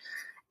reviews,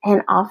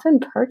 and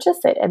often purchase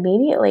it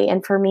immediately.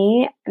 And for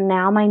me,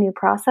 now my new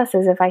process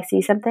is if I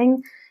see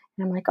something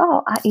and I'm like,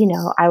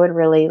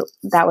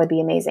 that would be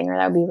amazing, or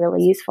that would be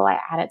really useful, I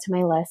add it to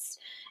my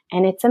list.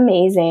 And it's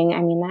amazing.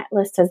 I mean, that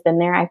list has been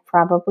there. I've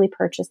probably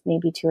purchased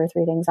maybe 2 or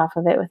 3 things off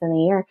of it within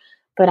a year.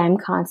 But I'm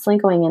constantly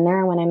going in there,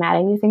 and when I'm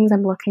adding new things,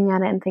 I'm looking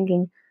at it and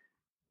thinking,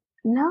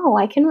 no,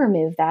 I can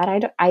remove that.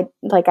 I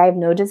have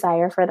no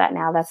desire for that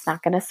now. That's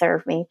not going to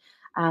serve me.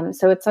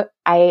 So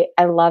I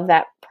love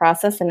that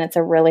process, and it's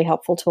a really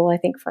helpful tool, I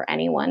think, for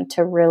anyone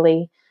to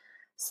really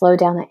slow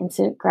down the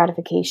instant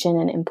gratification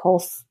and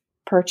impulse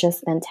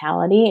purchase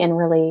mentality and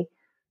really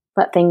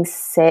let things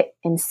sit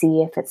and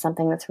see if it's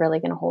something that's really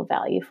going to hold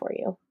value for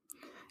you.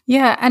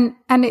 Yeah, and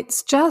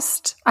it's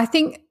just, I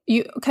think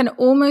you can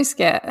almost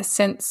get a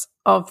sense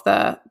of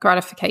the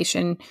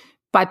gratification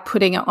by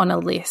putting it on a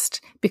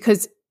list,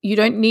 because you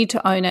don't need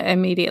to own it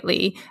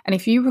immediately. And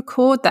if you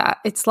record that,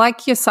 it's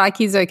like your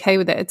psyche's okay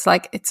with it. It's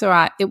like, it's all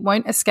right. It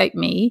won't escape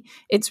me.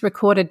 It's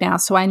recorded now,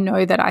 so I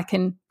know that I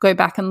can go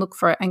back and look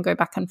for it and go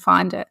back and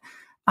find it.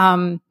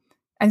 And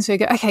so you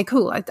go, okay,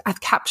 cool. I've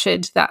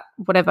captured that,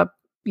 whatever,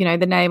 the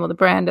name or the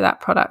brand of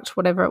that product,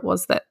 whatever it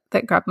was that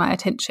grabbed my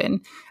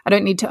attention. I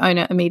don't need to own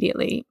it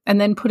immediately.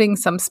 And then putting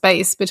some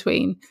space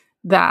between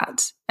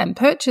that and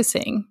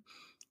purchasing,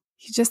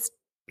 you just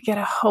get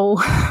a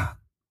whole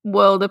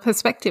world of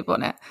perspective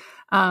on it.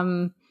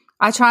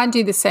 I try and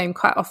do the same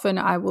quite often.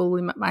 I will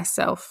limit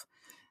myself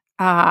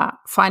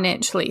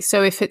financially.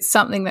 So if it's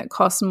something that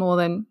costs more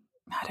than,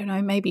 I don't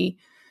know, maybe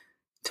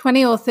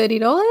 $20 or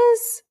 $30,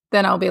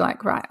 then I'll be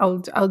like, right,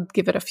 I'll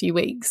give it a few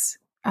weeks.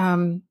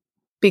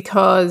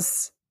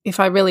 Because if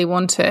I really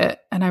want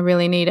it and I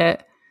really need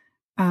it,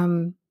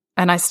 and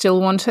I still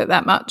want it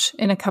that much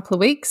in a couple of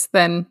weeks,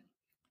 then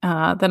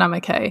I'm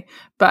okay.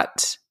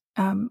 But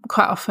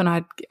quite often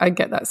I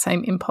get that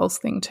same impulse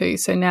thing too.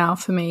 So now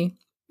for me,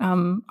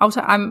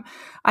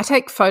 I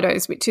take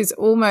photos, which is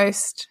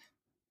almost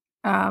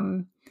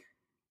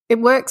it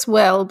works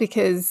well,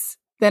 because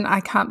then I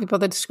can't be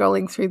bothered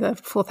scrolling through the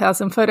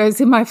 4,000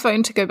 photos in my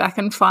phone to go back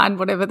and find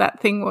whatever that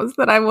thing was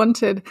that I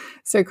wanted.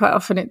 So quite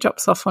often it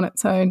drops off on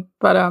its own.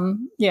 But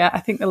I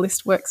think the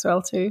list works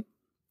well too.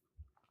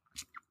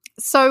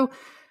 So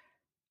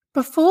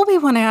before we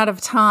run out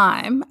of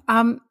time,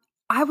 I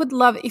would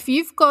love, if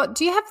you've got,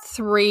 do you have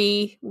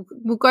 3,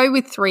 we'll go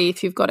with 3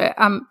 if you've got it,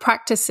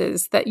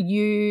 practices that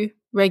you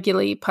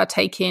regularly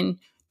partake in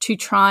to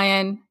try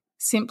and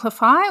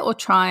simplify or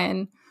try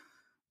and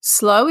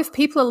slow? If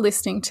people are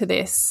listening to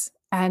this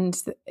and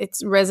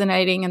it's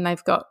resonating and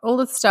they've got all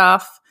the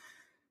stuff,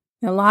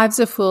 their lives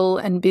are full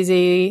and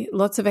busy,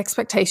 lots of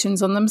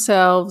expectations on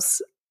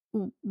themselves,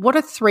 what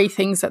are 3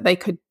 things that they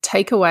could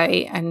take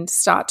away and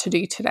start to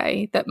do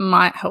today that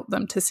might help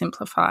them to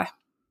simplify?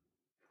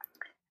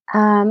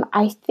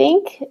 I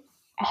think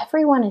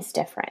everyone is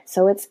different.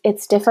 So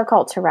it's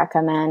difficult to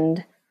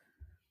recommend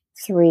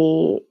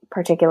 3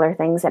 particular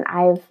things. And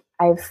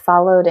I've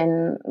followed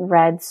and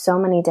read so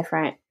many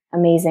different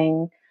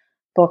amazing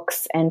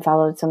books and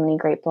followed so many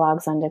great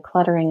blogs on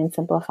decluttering and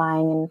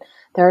simplifying. And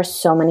there are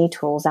so many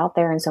tools out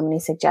there and so many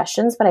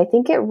suggestions, but I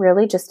think it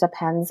really just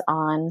depends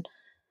on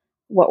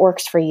what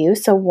works for you.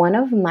 So one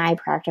of my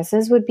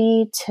practices would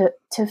be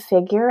to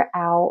figure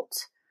out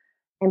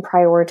and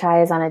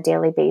prioritize on a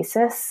daily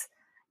basis,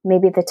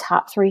 maybe the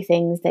top 3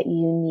 things that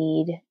you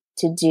need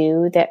to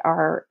do that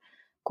are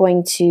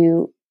going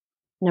to,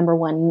 number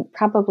 1,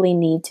 probably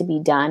need to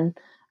be done.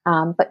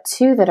 But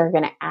 2, that are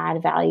going to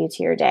add value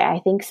to your day. I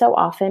think so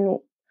often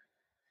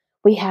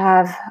we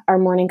have our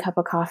morning cup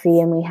of coffee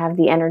and we have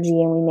the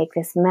energy and we make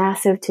this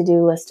massive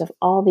to-do list of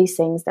all these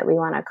things that we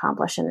want to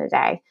accomplish in a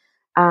day.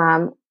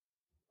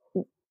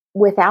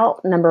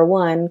 Without, number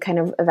 1, kind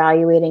of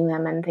evaluating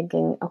them and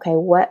thinking, okay,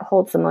 what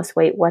holds the most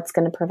weight? What's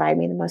going to provide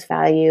me the most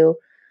value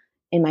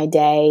in my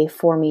day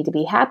for me to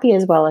be happy,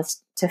 as well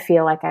as to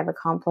feel like I've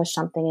accomplished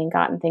something and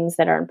gotten things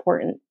that are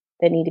important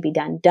that need to be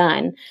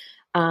done.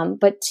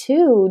 But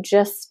 2,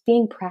 just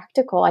being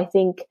practical. I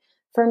think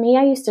for me,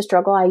 I used to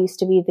struggle. I used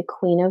to be the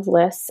queen of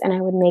lists, and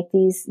I would make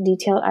these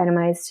detailed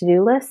itemized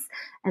to-do lists,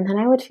 and then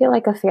I would feel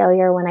like a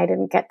failure when I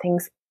didn't get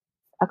things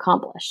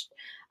accomplished.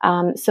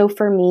 So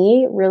for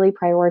me, really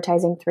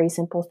prioritizing 3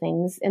 simple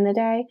things in the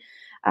day.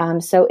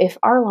 So if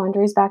our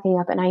laundry is backing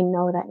up and I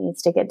know that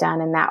needs to get done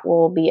and that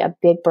will be a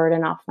big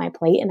burden off my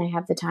plate and I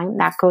have the time,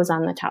 that goes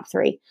on the top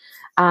 3.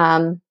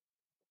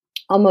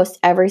 Almost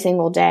every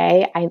single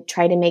day, I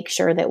try to make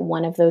sure that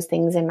one of those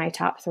things in my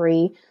top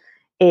 3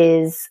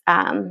 is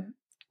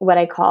what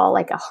I call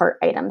like a heart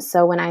item.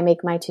 So when I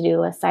make my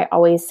to-do list, I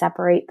always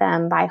separate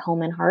them by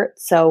home and heart.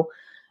 So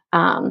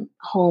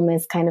home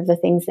is kind of the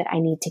things that I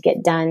need to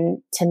get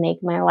done to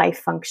make my life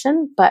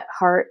function, but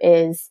heart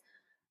is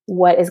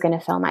what is going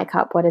to fill my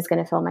cup, what is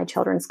going to fill my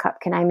children's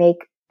cup. Can I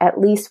make at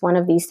least one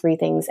of these 3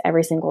 things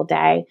every single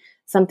day,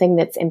 something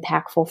that's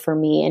impactful for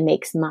me and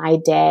makes my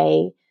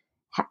day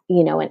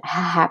a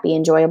happy,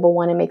 enjoyable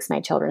one, and makes my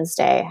children's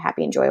day a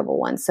happy, enjoyable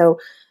one. So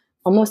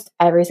almost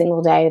every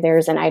single day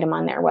there's an item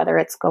on there, whether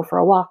it's go for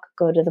a walk,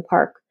 go to the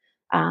park.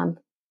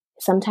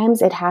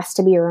 Sometimes it has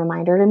to be a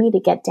reminder to me to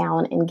get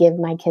down and give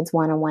my kids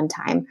one-on-one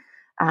time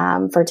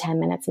for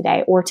 10 minutes a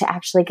day, or to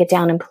actually get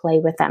down and play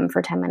with them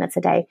for 10 minutes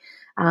a day,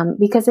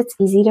 because it's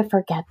easy to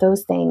forget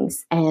those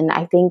things. And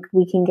I think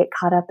we can get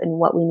caught up in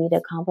what we need to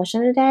accomplish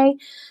in a day.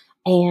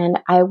 And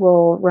I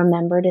will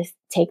remember to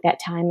take that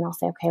time and I'll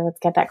say, okay, let's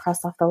get that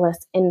crossed off the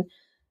list. And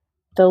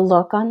the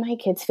look on my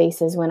kids'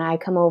 faces when I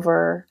come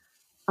over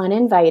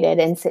uninvited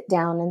and sit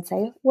down and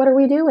say, what are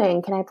we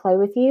doing? Can I play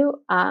with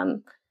you?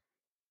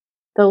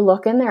 The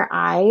look in their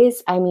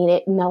eyes, I mean,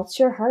 it melts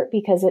your heart,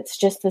 because it's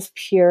just this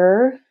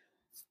pure,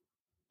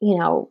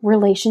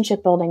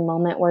 relationship building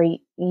moment where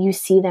you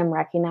see them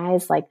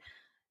recognize, like,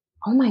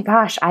 oh my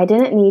gosh, I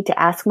didn't need to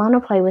ask Mom to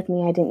play with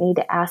me. I didn't need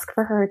to ask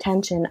for her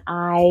attention.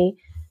 I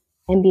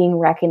am being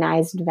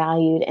recognized,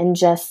 valued. And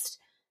just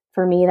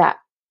for me, that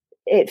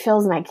it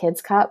fills my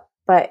kids' cup,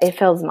 but it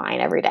fills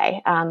mine every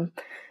day.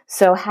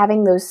 So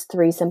having those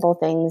 3 simple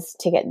things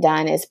to get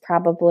done is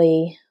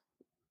probably,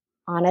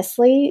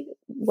 honestly,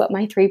 what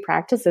my 3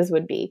 practices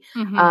would be.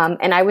 Mm-hmm.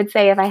 And I would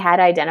say if I had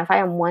to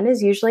identify them, 1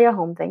 is usually a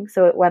home thing.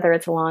 So whether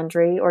it's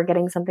laundry or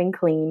getting something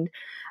cleaned.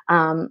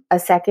 A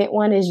second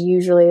one is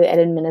usually an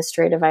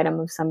administrative item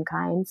of some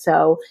kind.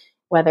 So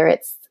whether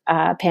it's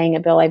paying a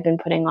bill I've been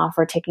putting off,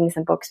 or taking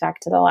some books back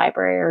to the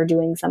library, or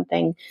doing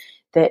something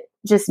that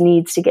just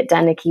needs to get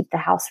done to keep the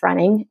house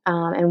running.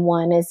 And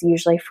 1 is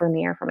usually for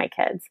me or for my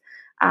kids.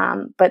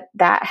 But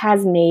that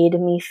has made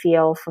me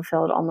feel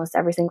fulfilled almost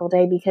every single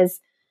day, because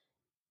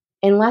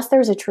unless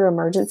there's a true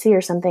emergency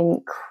or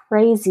something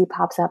crazy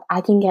pops up,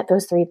 I can get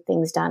those 3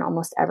 things done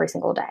almost every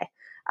single day.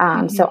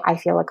 So I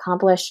feel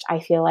accomplished. I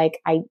feel like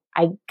I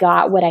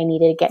got what I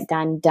needed to get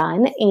done.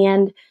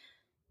 And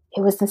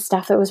it was the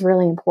stuff that was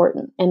really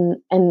important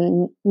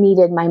and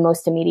needed my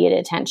most immediate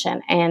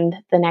attention. And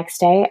the next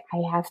day I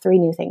have 3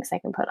 new things I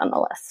can put on the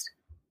list.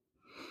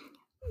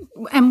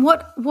 And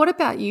what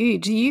about you?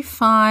 Do you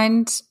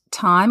find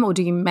time, or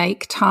do you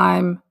make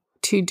time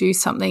to do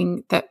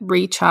something that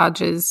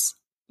recharges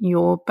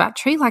your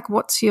battery? Like,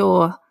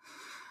 do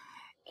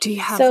you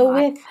have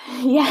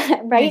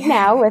right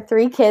now with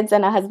 3 kids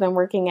and a husband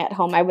working at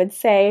home, I would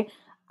say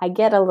I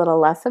get a little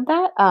less of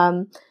that.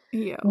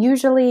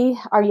 Usually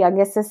our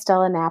youngest is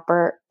still a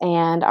napper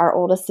and our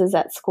oldest is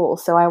at school.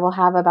 So I will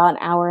have about an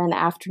hour in the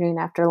afternoon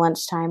after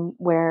lunchtime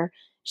where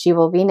she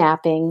will be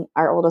napping.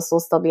 Our oldest will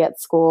still be at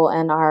school,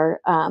 and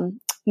our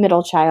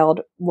middle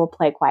child will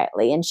play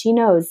quietly. And she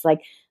knows,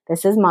 like,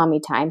 this is mommy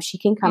time. She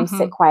can come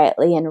sit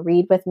quietly and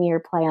read with me or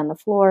play on the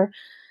floor.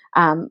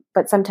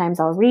 But sometimes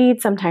I'll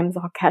read. Sometimes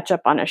I'll catch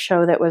up on a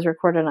show that was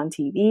recorded on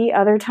TV.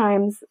 Other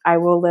times I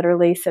will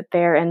literally sit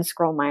there and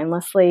scroll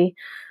mindlessly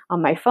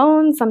on my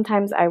phone.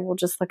 Sometimes I will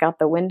just look out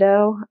the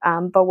window.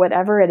 But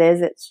whatever it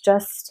is, it's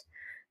just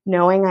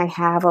knowing I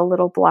have a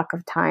little block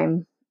of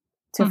time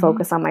to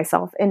focus on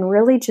myself and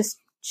really just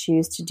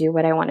choose to do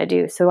what I want to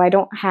do. So I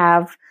don't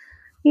have,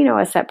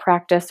 a set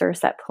practice or a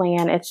set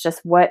plan. It's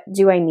just, what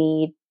do I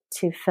need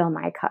to fill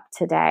my cup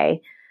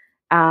today.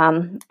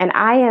 And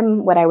I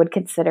am what I would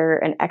consider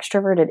an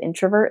extroverted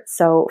introvert.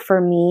 So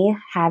for me,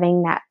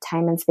 having that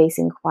time and space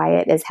and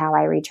quiet is how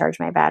I recharge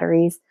my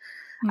batteries.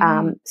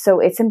 So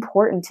it's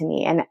important to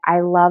me. And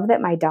I love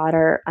that my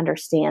daughter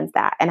understands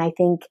that. And I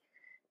think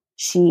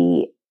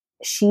she's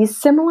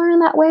similar in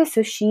that way.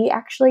 So she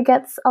actually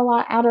gets a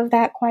lot out of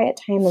that quiet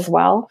time as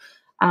well.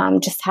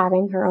 Just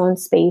having her own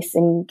space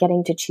and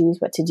getting to choose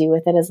what to do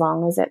with it as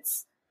long as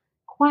it's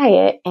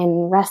quiet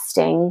and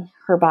resting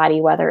her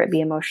body, whether it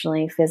be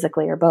emotionally,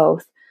 physically, or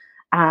both.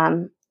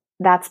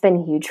 That's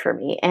been huge for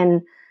me.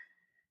 And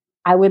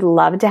I would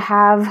love to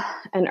have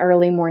an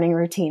early morning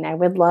routine. I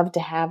would love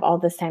to have all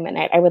this time at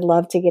night. I would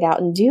love to get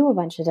out and do a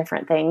bunch of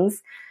different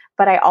things.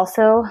 But I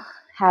also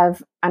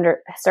have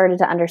started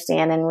to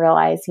understand and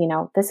realize,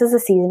 this is a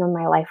season of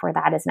my life where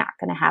that is not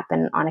going to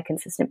happen on a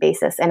consistent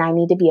basis. And I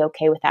need to be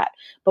okay with that.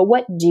 But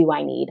what do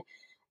I need?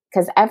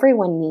 Because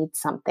everyone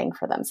needs something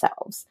for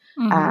themselves.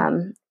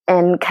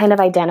 And kind of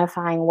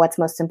identifying what's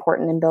most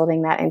important and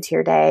building that into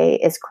your day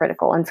is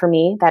critical. And for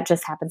me, that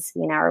just happens to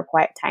be an hour of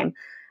quiet time.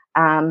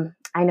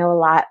 I know a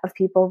lot of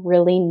people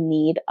really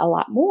need a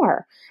lot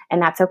more,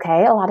 and that's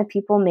okay. A lot of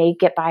people may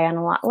get by on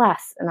a lot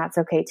less, and that's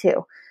okay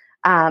too.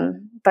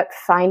 But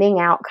finding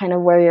out kind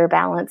of where your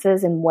balance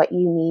is and what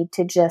you need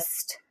to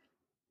just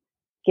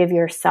give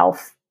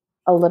yourself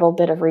a little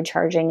bit of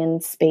recharging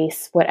and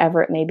space,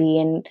 whatever it may be,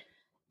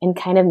 and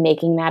kind of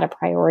making that a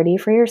priority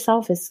for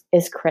yourself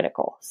is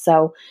critical.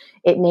 So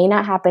it may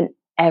not happen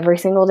every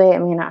single day. It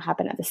may not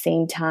happen at the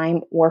same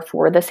time or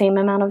for the same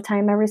amount of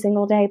time every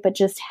single day, but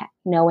just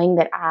knowing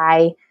that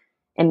I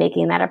am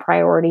making that a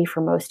priority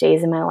for most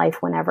days in my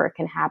life whenever it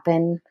can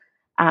happen.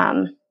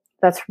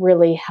 That's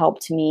really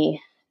helped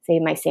me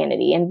save my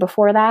sanity. And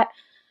before that,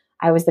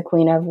 I was the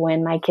queen of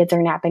when my kids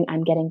are napping,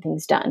 I'm getting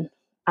things done.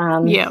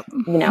 I'm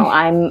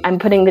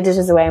putting the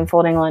dishes away, I'm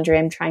folding laundry,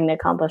 I'm trying to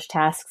accomplish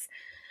tasks.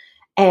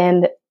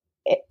 And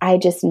I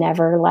just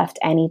never left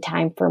any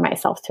time for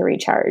myself to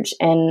recharge,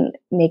 and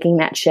making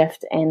that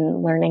shift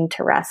and learning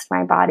to rest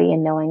my body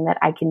and knowing that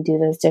I can do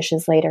those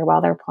dishes later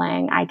while they're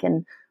playing. I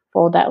can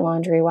fold that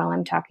laundry while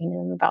I'm talking to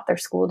them about their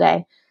school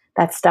day.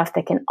 That's stuff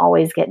that can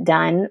always get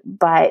done.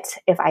 But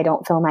if I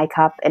don't fill my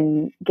cup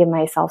and give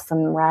myself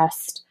some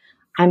rest,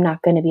 I'm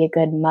not going to be a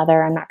good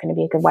mother. I'm not going to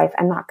be a good wife.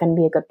 I'm not going to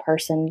be a good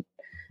person.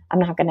 I'm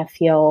not going to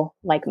feel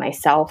like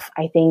myself.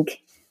 I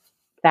think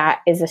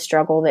that is a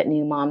struggle that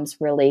new moms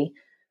really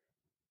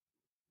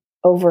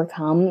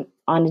overcome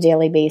on a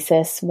daily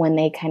basis when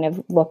they kind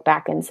of look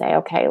back and say,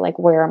 okay, like,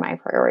 where are my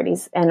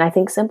priorities? And I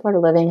think Simpler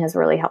Living has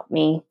really helped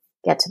me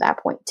get to that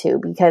point too,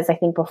 because I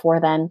think before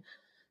then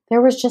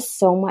there was just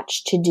so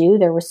much to do.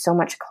 There was so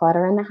much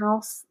clutter in the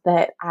house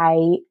that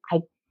I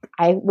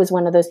was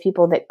one of those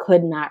people that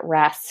could not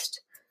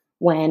rest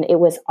when it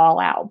was all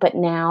out. But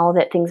now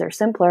that things are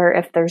simpler,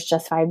 if there's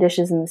just 5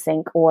 dishes in the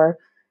sink or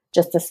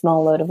just a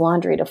small load of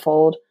laundry to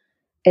fold,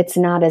 it's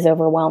not as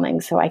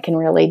overwhelming. So I can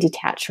really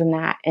detach from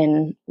that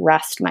and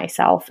rest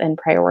myself and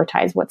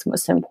prioritize what's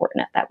most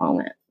important at that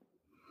moment.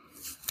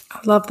 I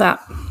love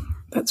that.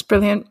 That's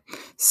brilliant.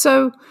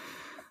 So,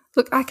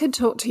 look, I could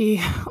talk to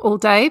you all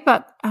day,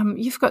 but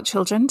you've got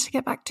children to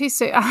get back to.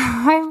 So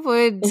I'm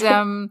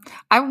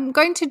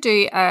going to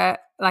do a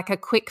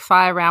quick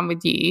fire round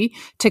with you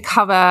to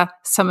cover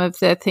some of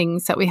the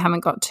things that we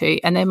haven't got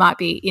to. And there might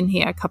be in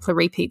here a couple of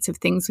repeats of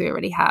things we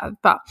already have.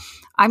 But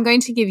I'm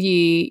going to give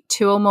you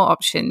 2 or more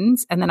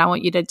options, and then I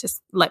want you to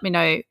just let me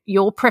know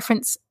your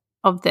preference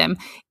of them,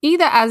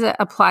 either as it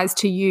applies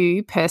to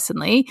you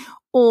personally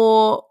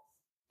or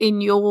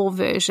in your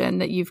version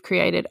that you've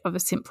created of a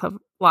simpler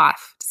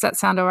life. Does that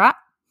sound all right?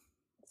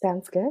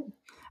 Sounds good.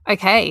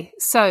 Okay,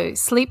 so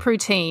sleep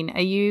routine.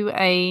 Are you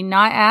a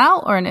night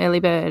owl or an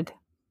early bird?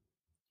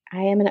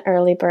 I am an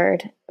early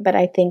bird, but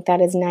I think that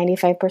is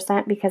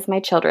 95% because my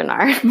children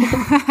are.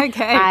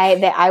 Okay.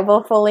 I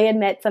will fully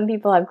admit some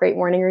people have great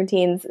morning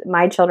routines.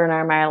 My children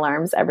are my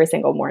alarms every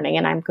single morning,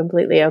 and I'm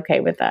completely okay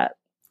with that.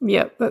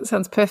 Yep, that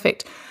sounds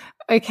perfect.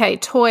 Okay,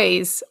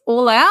 toys,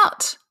 all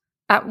out,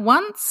 at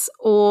once,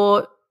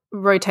 or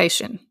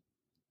rotation?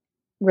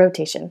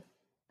 Rotation.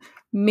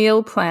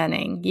 Meal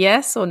planning,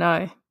 yes or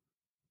no?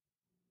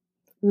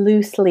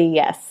 Loosely,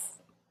 yes.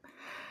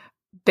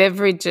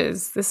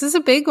 Beverages. This is a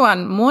big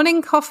one.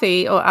 Morning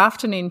coffee or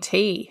afternoon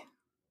tea?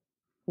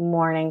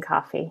 Morning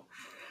coffee.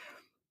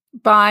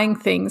 Buying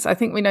things. I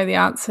think we know the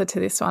answer to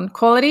this one.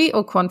 Quality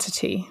or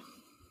quantity?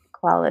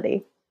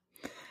 Quality.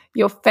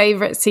 Your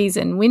favorite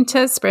season,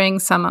 winter, spring,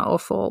 summer, or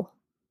fall?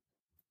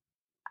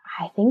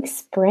 I think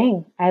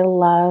spring. I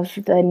love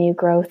the new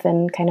growth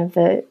and kind of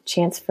the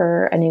chance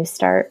for a new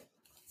start.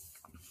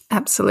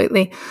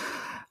 Absolutely.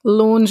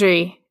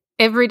 Laundry.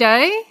 Every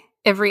day,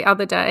 every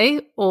other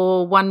day,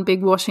 or one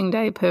big washing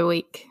day per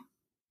week?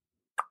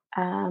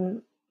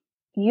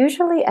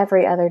 Usually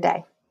every other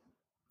day.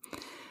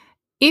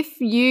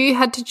 If you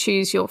had to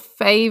choose your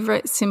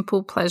favorite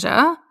simple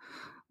pleasure,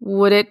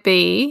 would it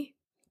be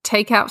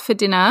takeout for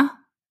dinner,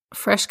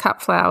 fresh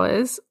cut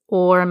flowers,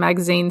 or a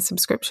magazine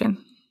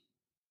subscription?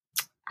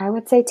 I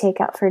would say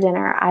takeout for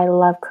dinner. I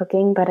love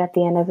cooking, but at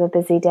the end of a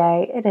busy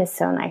day, it is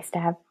so nice to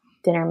have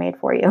dinner made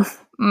for you.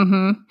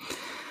 Mm-hmm.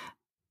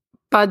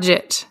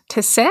 Budget,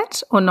 to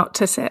set or not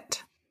to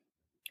set?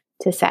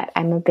 To set.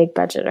 I'm a big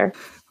budgeter.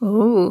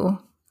 Ooh,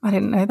 I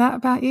didn't know that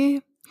about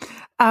you.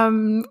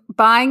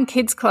 Buying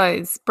kids'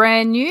 clothes,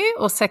 brand new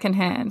or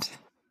secondhand?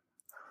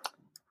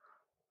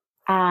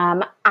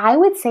 I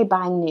would say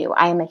buying new.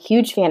 I am a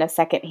huge fan of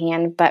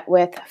secondhand, but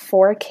with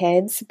 4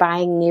 kids,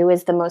 buying new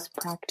is the most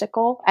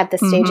practical at the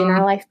stage in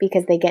our life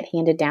because they get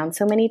handed down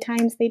so many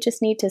times. They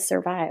just need to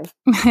survive.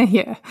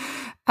 Yeah.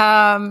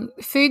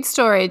 Food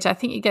storage, I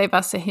think you gave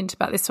us a hint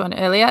about this one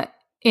earlier.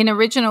 In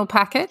original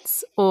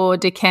packets or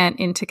decant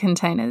into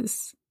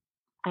containers?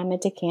 I'm a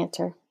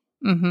decanter.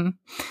 Mm-hmm.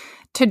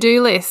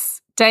 To-do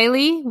lists,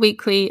 daily,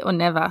 weekly, or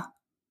never?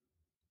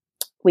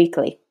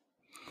 Weekly.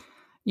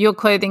 Your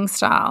clothing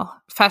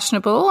style,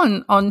 fashionable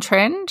and on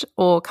trend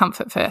or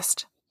comfort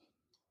first?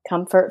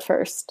 Comfort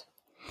first.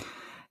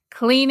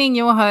 Cleaning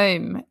your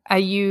home, are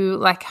you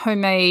like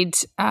homemade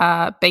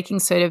baking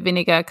soda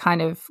vinegar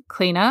kind of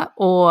cleaner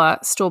or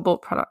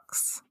store-bought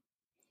products?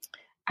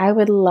 I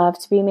would love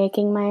to be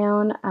making my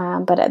own,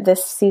 but at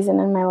this season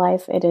in my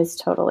life, it is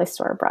totally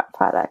store-bought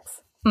products.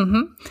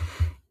 Mm-hmm.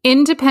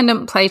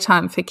 Independent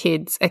playtime for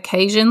kids,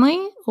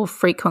 occasionally or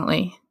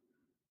frequently?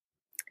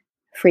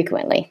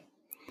 Frequently.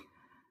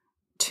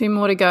 2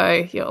 more to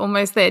go. You're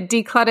almost there.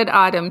 Decluttered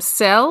items,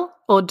 sell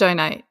or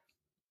donate?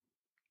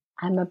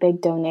 I'm a big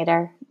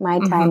donator. My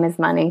time is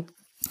money.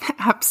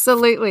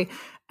 Absolutely.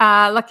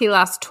 Lucky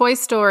last, toy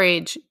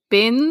storage,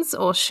 bins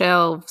or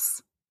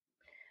shelves?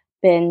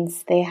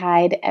 Bins. They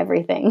hide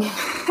everything.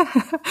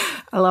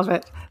 I love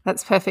it.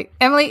 That's perfect.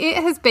 Emily, it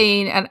has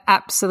been an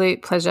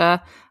absolute pleasure.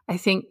 I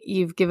think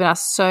you've given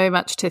us so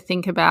much to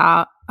think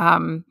about.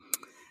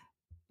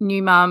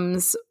 New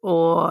mums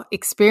or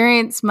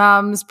experienced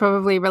mums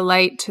probably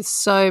relate to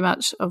so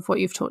much of what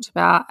you've talked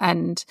about.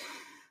 And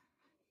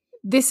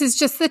this is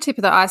just the tip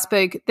of the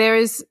iceberg. There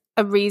is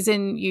a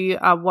reason you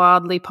are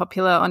wildly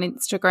popular on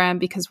Instagram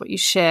because what you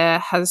share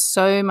has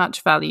so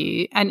much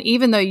value. And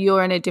even though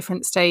you're in a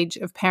different stage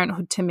of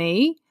parenthood to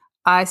me,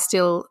 I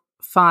still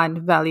find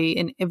value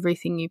in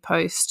everything you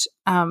post,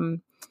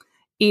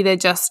 either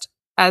just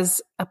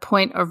as a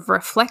point of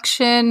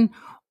reflection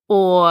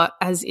or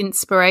as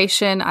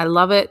inspiration. I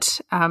love it.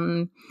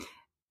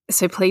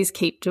 So please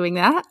keep doing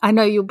that. I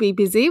know you'll be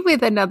busy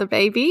with another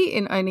baby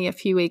in only a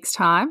few weeks'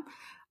 time.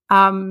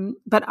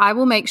 But I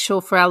will make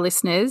sure for our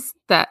listeners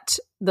that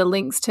the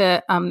links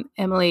to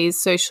Emily's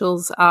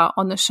socials are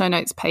on the show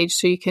notes page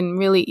so you can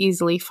really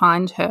easily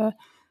find her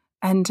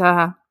and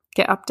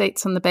get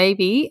updates on the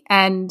baby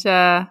and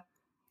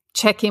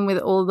check in with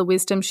all the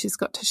wisdom she's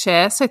got to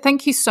share. So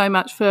thank you so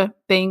much for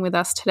being with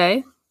us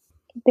today.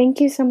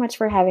 Thank you so much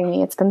for having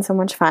me. It's been so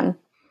much fun.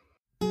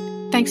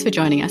 Thanks for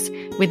joining us.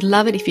 We'd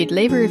love it if you'd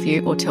leave a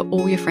review or tell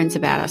all your friends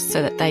about us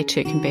so that they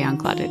too can be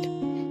uncluttered.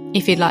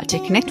 If you'd like to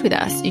connect with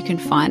us, you can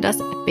find us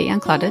at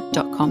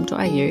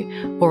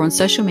beuncluttered.com.au or on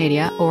social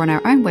media or on our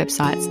own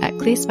websites at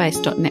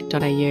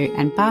clearspace.net.au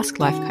and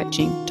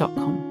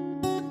basklifecoaching.com.